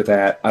counter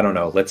that, I don't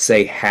know, let's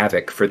say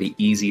Havoc for the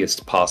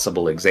easiest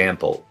possible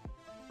example.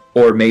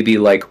 Or maybe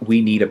like,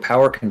 we need a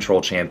power control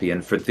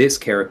champion for this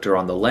character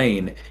on the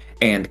lane,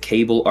 and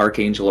Cable,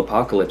 Archangel,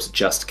 Apocalypse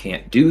just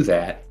can't do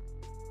that.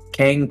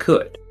 Kang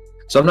could.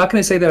 So I'm not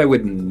going to say that I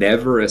would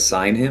never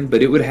assign him,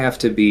 but it would have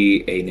to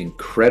be an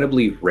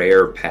incredibly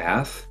rare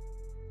path.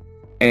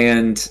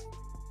 And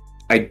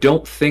I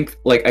don't think,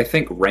 like, I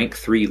think rank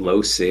 3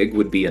 low sig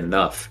would be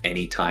enough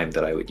any time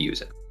that I would use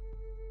it.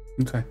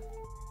 Okay.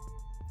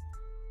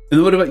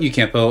 And what about you,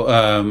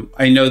 Campo?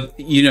 I know,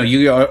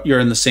 you're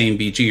in the same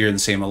BG, you're in the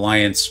same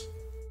alliance,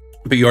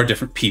 but you are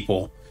different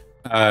people.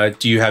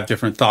 Do you have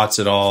different thoughts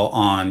at all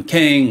on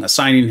Kang,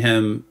 assigning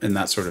him, and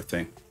that sort of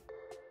thing?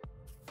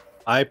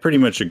 I pretty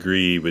much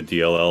agree with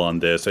DLL on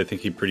this. I think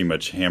he pretty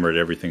much hammered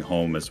everything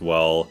home as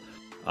well.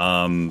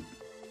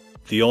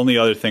 The only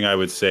other thing I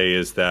would say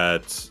is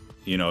that,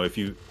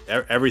 if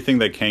everything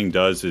that Kang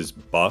does is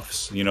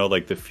buffs,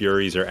 like the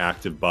Furies are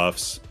active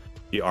buffs,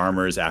 the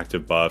armor is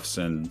active buffs,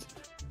 and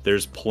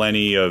there's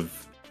plenty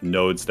of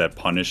nodes that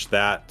punish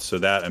that. So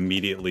that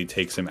immediately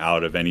takes him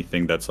out of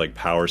anything that's like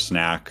power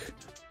snack,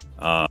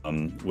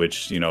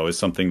 which, is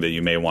something that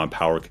you may want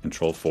power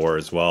control for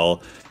as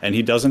well. And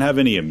he doesn't have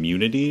any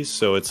immunities.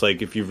 So it's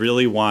like, if you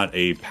really want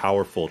a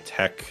powerful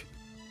tech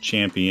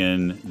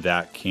champion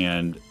that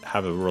can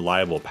have a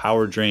reliable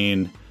power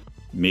drain,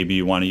 maybe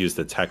you want to use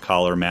the tech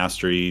collar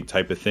mastery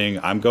type of thing,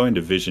 I'm going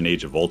to Vision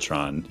Age of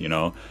Ultron,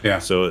 Yeah.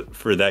 So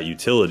for that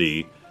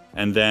utility.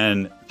 And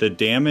then the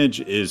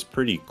damage is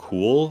pretty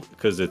cool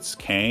because it's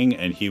Kang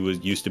and he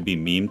used to be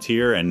meme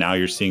tier, and now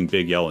you're seeing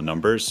big yellow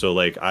numbers. So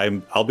like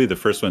I'll be the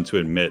first one to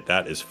admit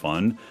that is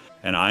fun.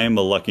 And I am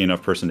a lucky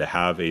enough person to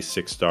have a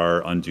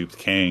 6-star unduped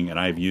Kang, and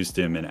I've used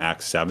him in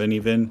Act 7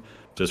 even,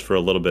 just for a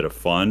little bit of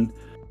fun.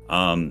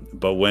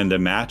 But when the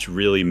match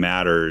really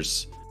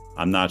matters,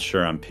 I'm not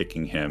sure I'm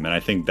picking him. And I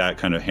think that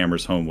kind of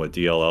hammers home what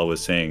DLL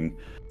was saying.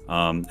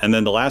 And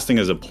then the last thing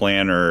is a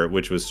planner,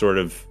 which was sort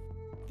of,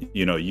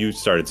 you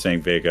started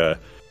saying, Vega,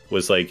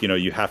 was like,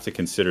 you have to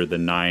consider the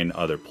 9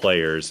 other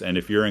players. And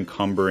if you're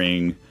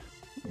encumbering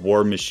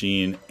War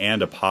Machine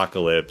and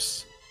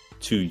Apocalypse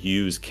to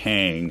use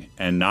Kang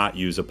and not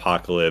use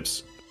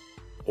Apocalypse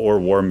or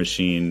War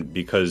Machine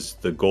because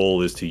the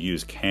goal is to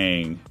use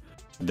Kang,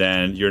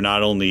 then you're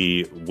not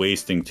only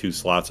wasting 2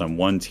 slots on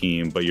one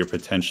team, but you're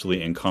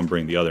potentially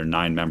encumbering the other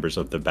 9 members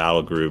of the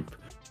battle group.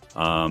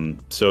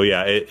 So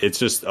yeah, it's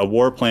just, a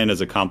war plan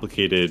is a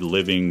complicated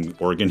living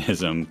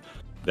organism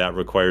that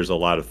requires a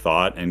lot of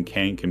thought, and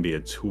Kang can be a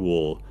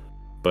tool,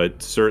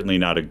 but certainly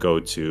not a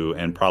go-to,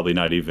 and probably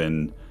not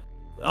even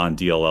on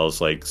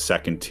DLL's like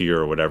 2nd tier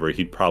or whatever.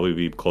 He'd probably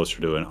be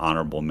closer to an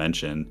honorable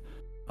mention,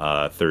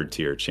 3rd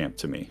tier champ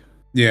to me.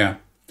 Yeah.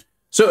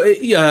 So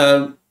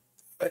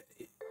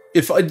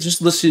if I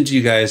just listen to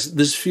you guys,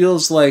 this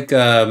feels like,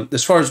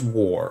 as far as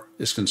war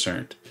is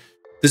concerned,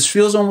 this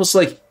feels almost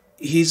like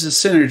he's a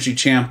synergy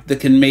champ that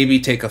can maybe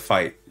take a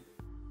fight.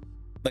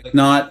 Like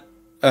not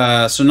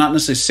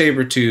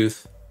necessarily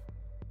Sabretooth,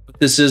 but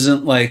this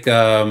isn't like,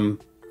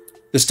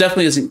 this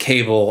definitely isn't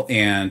Cable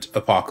and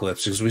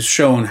Apocalypse, because we've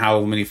shown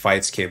how many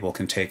fights Cable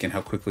can take and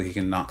how quickly he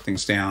can knock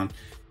things down.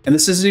 And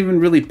this isn't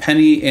even really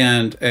Penny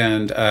and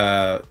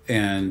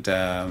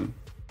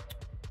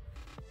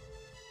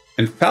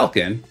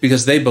Falcon,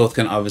 because they both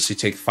can obviously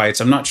take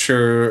fights. I'm not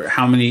sure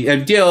how many.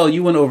 DL,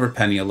 you went over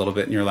Penny a little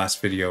bit in your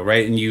last video,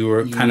 right? And you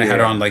were kind of had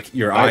her on like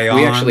your eye on.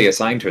 We actually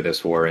assigned her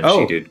this war, and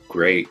she did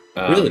great.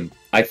 Really?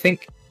 I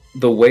think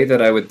the way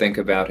that I would think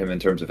about him in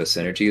terms of a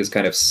synergy is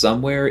kind of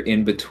somewhere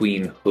in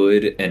between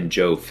Hood and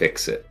Joe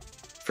Fixit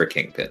for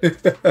Kingpin.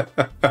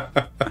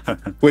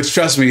 Which,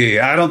 trust me,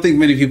 I don't think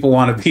many people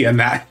want to be in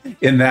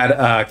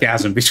that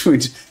chasm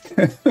between.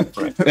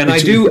 Right. And I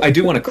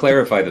do want to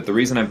clarify that the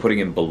reason I'm putting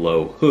him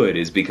below Hood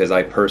is because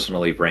I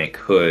personally rank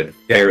Hood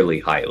fairly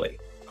highly.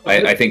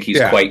 I think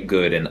he's quite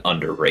good and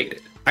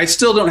underrated. I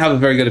still don't have a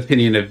very good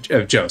opinion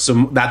of Joe,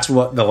 so that's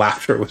what the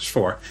laughter was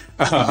for.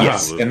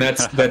 Yes, and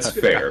that's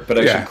fair. But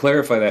I should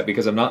clarify that,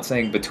 because I'm not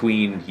saying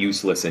between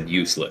useless and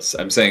useless.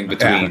 I'm saying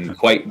between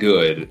quite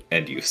good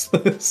and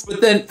useless.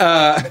 But then,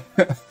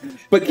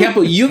 but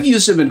Campo, you've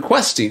used him in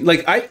questing.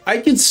 Like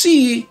I can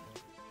see.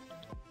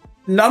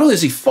 Not only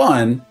is he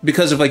fun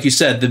because of, like you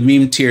said, the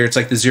meme tier, it's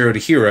like the 0 to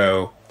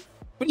hero,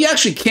 but you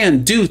actually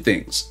can do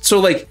things. So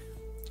like,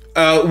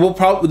 we'll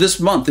probably, this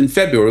month in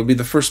February will be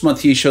the first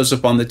month he shows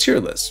up on the tier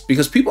list,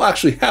 because people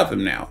actually have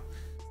him now.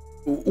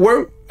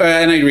 And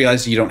I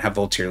realize you don't have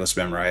the whole tier list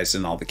memorized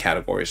and all the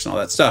categories and all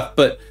that stuff,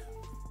 but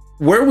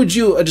where would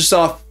you, just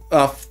off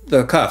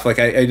the cuff, like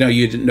I know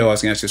you didn't know I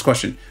was going to ask this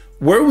question,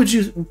 where would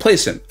you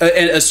place him?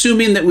 And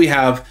assuming that we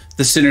have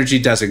the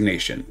synergy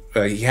designation,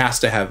 he has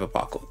to have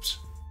Apocalypse.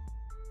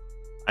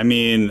 I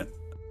mean,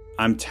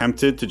 I'm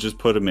tempted to just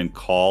put him in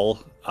Call,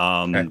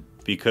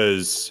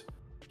 because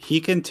he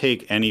can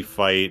take any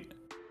fight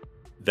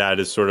that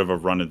is sort of a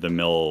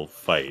run-of-the-mill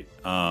fight.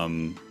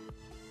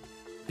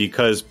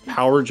 Because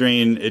Power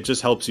Drain, it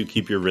just helps you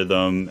keep your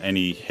rhythm, and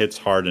he hits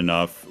hard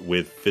enough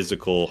with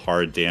physical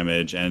hard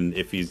damage, and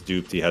if he's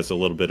duped, he has a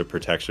little bit of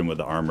protection with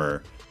the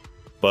armor.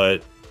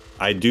 But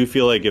I do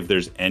feel like if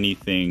there's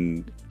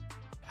anything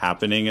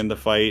happening in the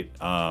fight,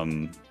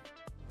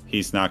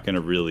 he's not going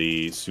to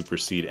really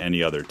supersede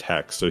any other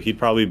tech. So he'd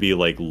probably be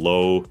like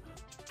low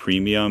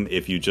premium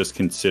if you just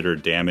consider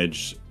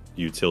damage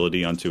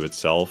utility unto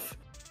itself,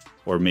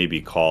 or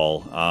maybe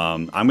call.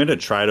 I'm going to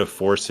try to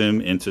force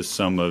him into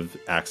some of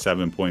Act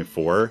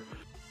 7.4,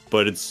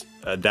 but it's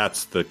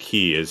that's the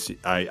key. Is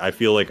I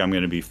feel like I'm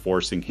going to be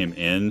forcing him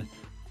in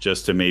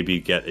just to maybe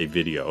get a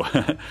video,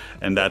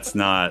 and that's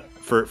not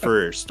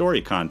for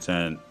story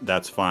content.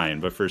 That's fine,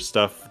 but for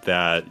stuff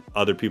that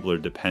other people are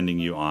depending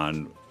you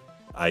on,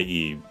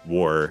 i.e.,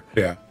 war.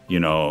 Yeah. You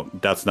know,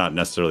 that's not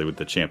necessarily what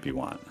the champ you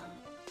want.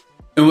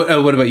 And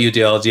what about you,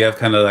 DL? Do you have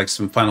kind of like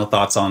some final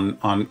thoughts on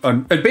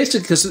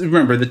basically, because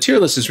remember, the tier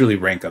list is really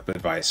rank up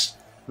advice.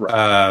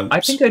 Right. I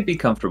think I'd be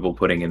comfortable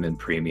putting him in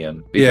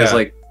premium because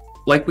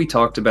like we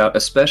talked about,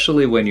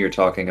 especially when you're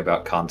talking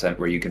about content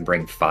where you can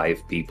bring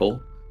 5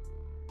 people,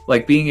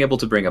 like being able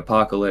to bring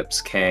Apocalypse,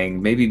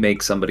 Kang, maybe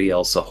make somebody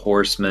else a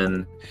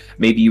horseman,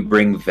 maybe you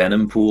bring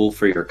Venom Pool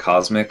for your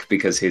Cosmic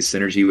because his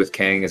synergy with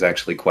Kang is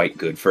actually quite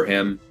good for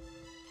him.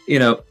 You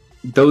know,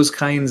 those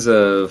kinds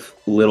of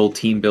little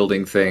team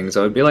building things,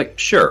 I would be like,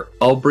 sure,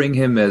 I'll bring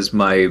him as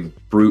my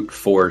brute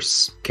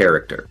force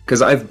character.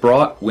 Because I've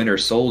brought Winter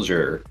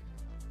Soldier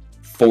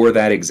for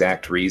that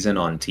exact reason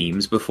on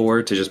teams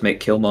before, to just make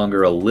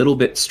Killmonger a little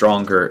bit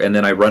stronger, and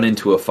then I run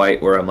into a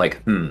fight where I'm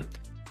like,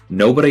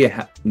 nobody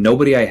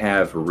I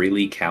have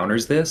really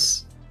counters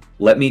this.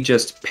 Let me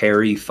just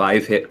parry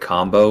 5-hit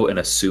combo and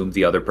assume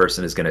the other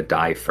person is going to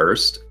die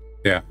first.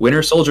 Yeah.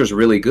 Winter Soldier's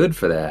really good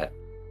for that.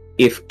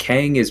 If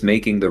Kang is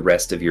making the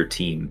rest of your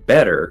team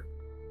better,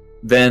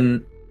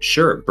 then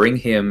sure, bring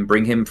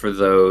him for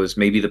those.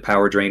 Maybe the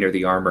power drain or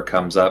the armor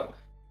comes up.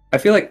 I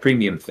feel like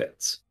premium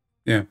fits.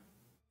 Yeah.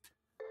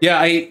 Yeah,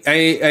 I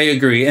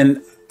agree.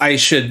 And I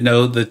should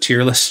know the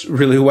tier list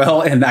really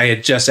well, and I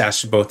had just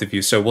asked both of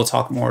you, so we'll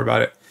talk more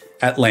about it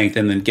at length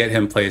and then get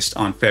him placed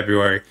on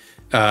February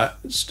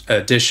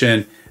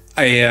edition.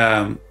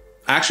 I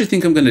actually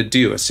think I'm going to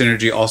do a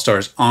Synergy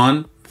All-Stars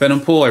on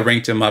Venom Pool. I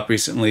ranked him up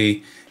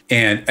recently,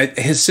 and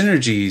his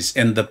synergies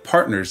and the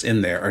partners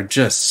in there are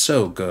just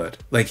so good.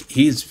 Like,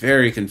 he's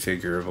very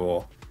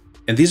configurable.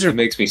 And these are... It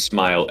makes me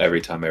smile every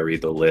time I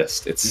read the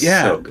list. It's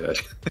so good.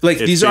 Like,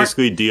 it's these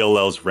basically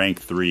DLL's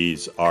rank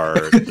 3s are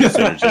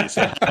synergies.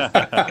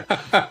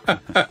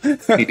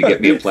 Need to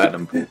get me a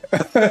platinum pool.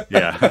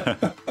 Yeah.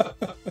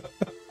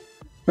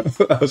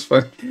 That was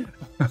funny.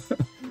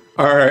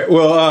 All right.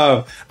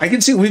 Well, I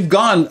can see we've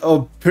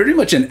gone pretty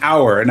much an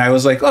hour, and I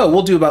was like, oh,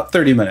 we'll do about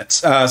 30 minutes.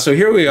 So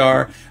here we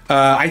are.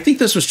 I think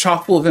this was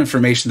chock full of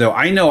information, though.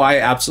 I know I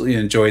absolutely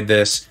enjoyed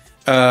this.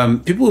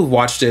 People who've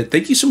watched it,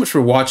 thank you so much for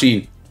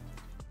watching.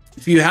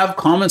 If you have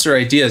comments or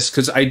ideas,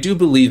 because I do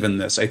believe in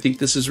this, I think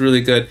this is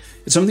really good.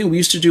 It's something we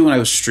used to do when I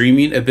was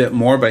streaming a bit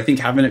more, but I think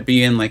having it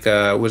be in like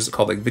a, what is it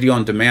called, like video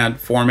on demand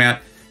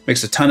format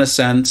makes a ton of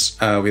sense.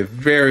 We have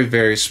very,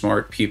 very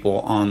smart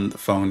people on the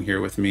phone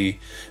here with me.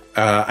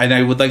 And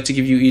I would like to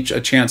give you each a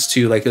chance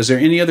to, like, is there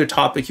any other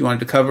topic you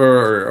wanted to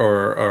cover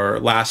or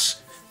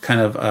last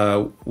kind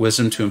of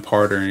wisdom to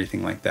impart or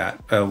anything like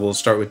that? We'll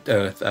start with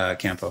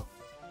Campo.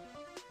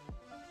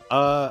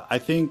 I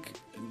think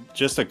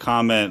just a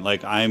comment,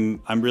 like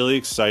I'm really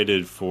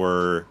excited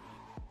for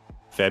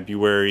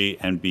February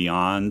and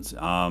beyond,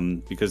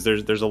 because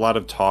there's a lot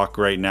of talk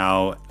right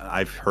now.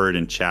 I've heard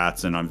in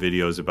chats and on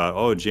videos about,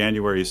 oh,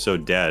 January is so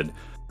dead.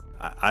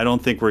 I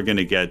don't think we're going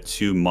to get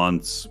 2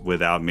 months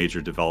without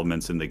major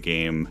developments in the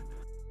game.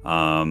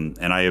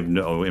 And I have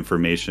no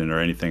information or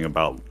anything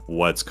about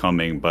what's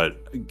coming,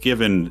 but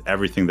given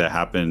everything that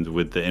happened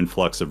with the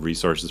influx of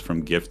resources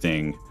from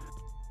gifting,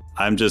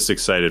 I'm just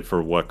excited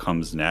for what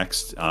comes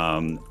next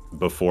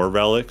before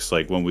Relics,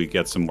 like when we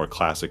get some more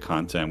classic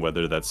content,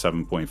 whether that's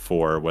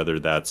 7.4, whether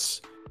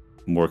that's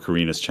more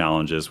Karina's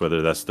challenges,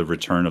 whether that's the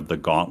return of the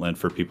gauntlet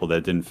for people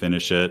that didn't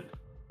finish it.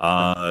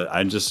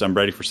 I'm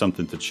ready for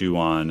something to chew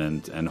on,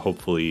 and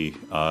hopefully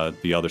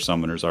the other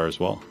summoners are as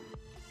well.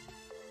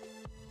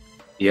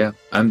 Yeah,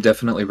 I'm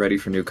definitely ready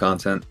for new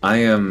content. I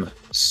am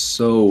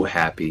so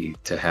happy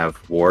to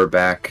have War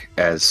back,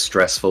 as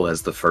stressful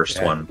as the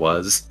first one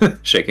was,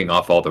 shaking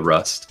off all the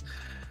rust.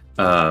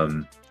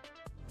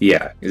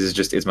 Yeah,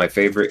 it's my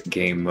favorite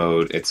game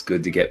mode. It's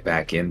good to get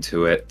back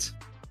into it.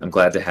 I'm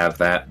glad to have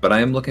that, but I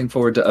am looking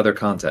forward to other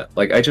content.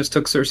 Like, I just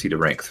took Cersei to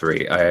rank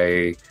 3.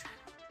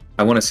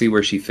 I want to see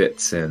where she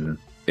fits in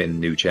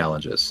new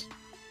challenges.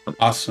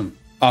 Awesome.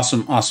 All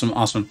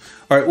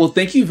right. Well,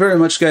 thank you very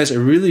much, guys. I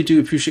really do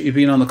appreciate you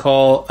being on the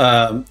call.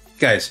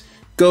 Guys,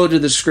 go to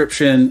the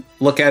description,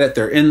 look at it.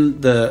 They're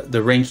in the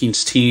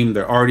rankings team.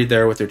 They're already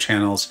there with their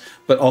channels,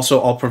 but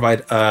also I'll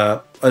provide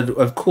a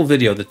cool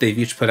video that they've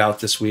each put out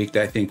this week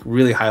that I think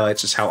really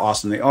highlights just how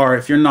awesome they are.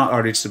 If you're not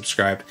already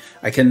subscribed,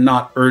 I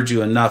cannot urge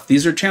you enough.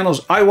 These are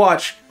channels I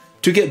watch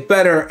to get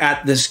better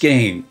at this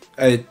game.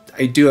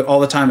 I do it all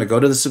the time. I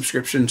go to the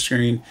subscription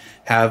screen,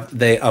 have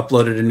they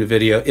uploaded a new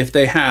video? If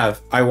they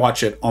have, I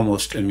watch it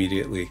almost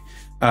immediately.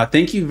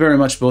 Thank you very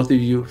much, both of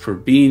you, for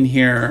being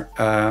here.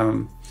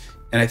 And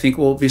I think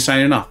we'll be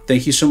signing off.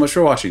 Thank you so much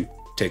for watching.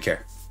 Take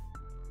care.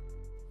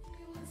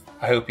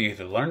 I hope you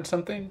either learned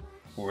something,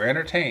 were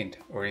entertained,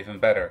 or even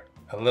better,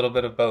 a little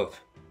bit of both.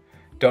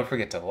 Don't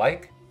forget to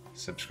like,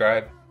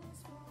 subscribe,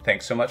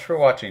 Thanks so much for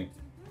watching.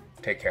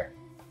 Take care.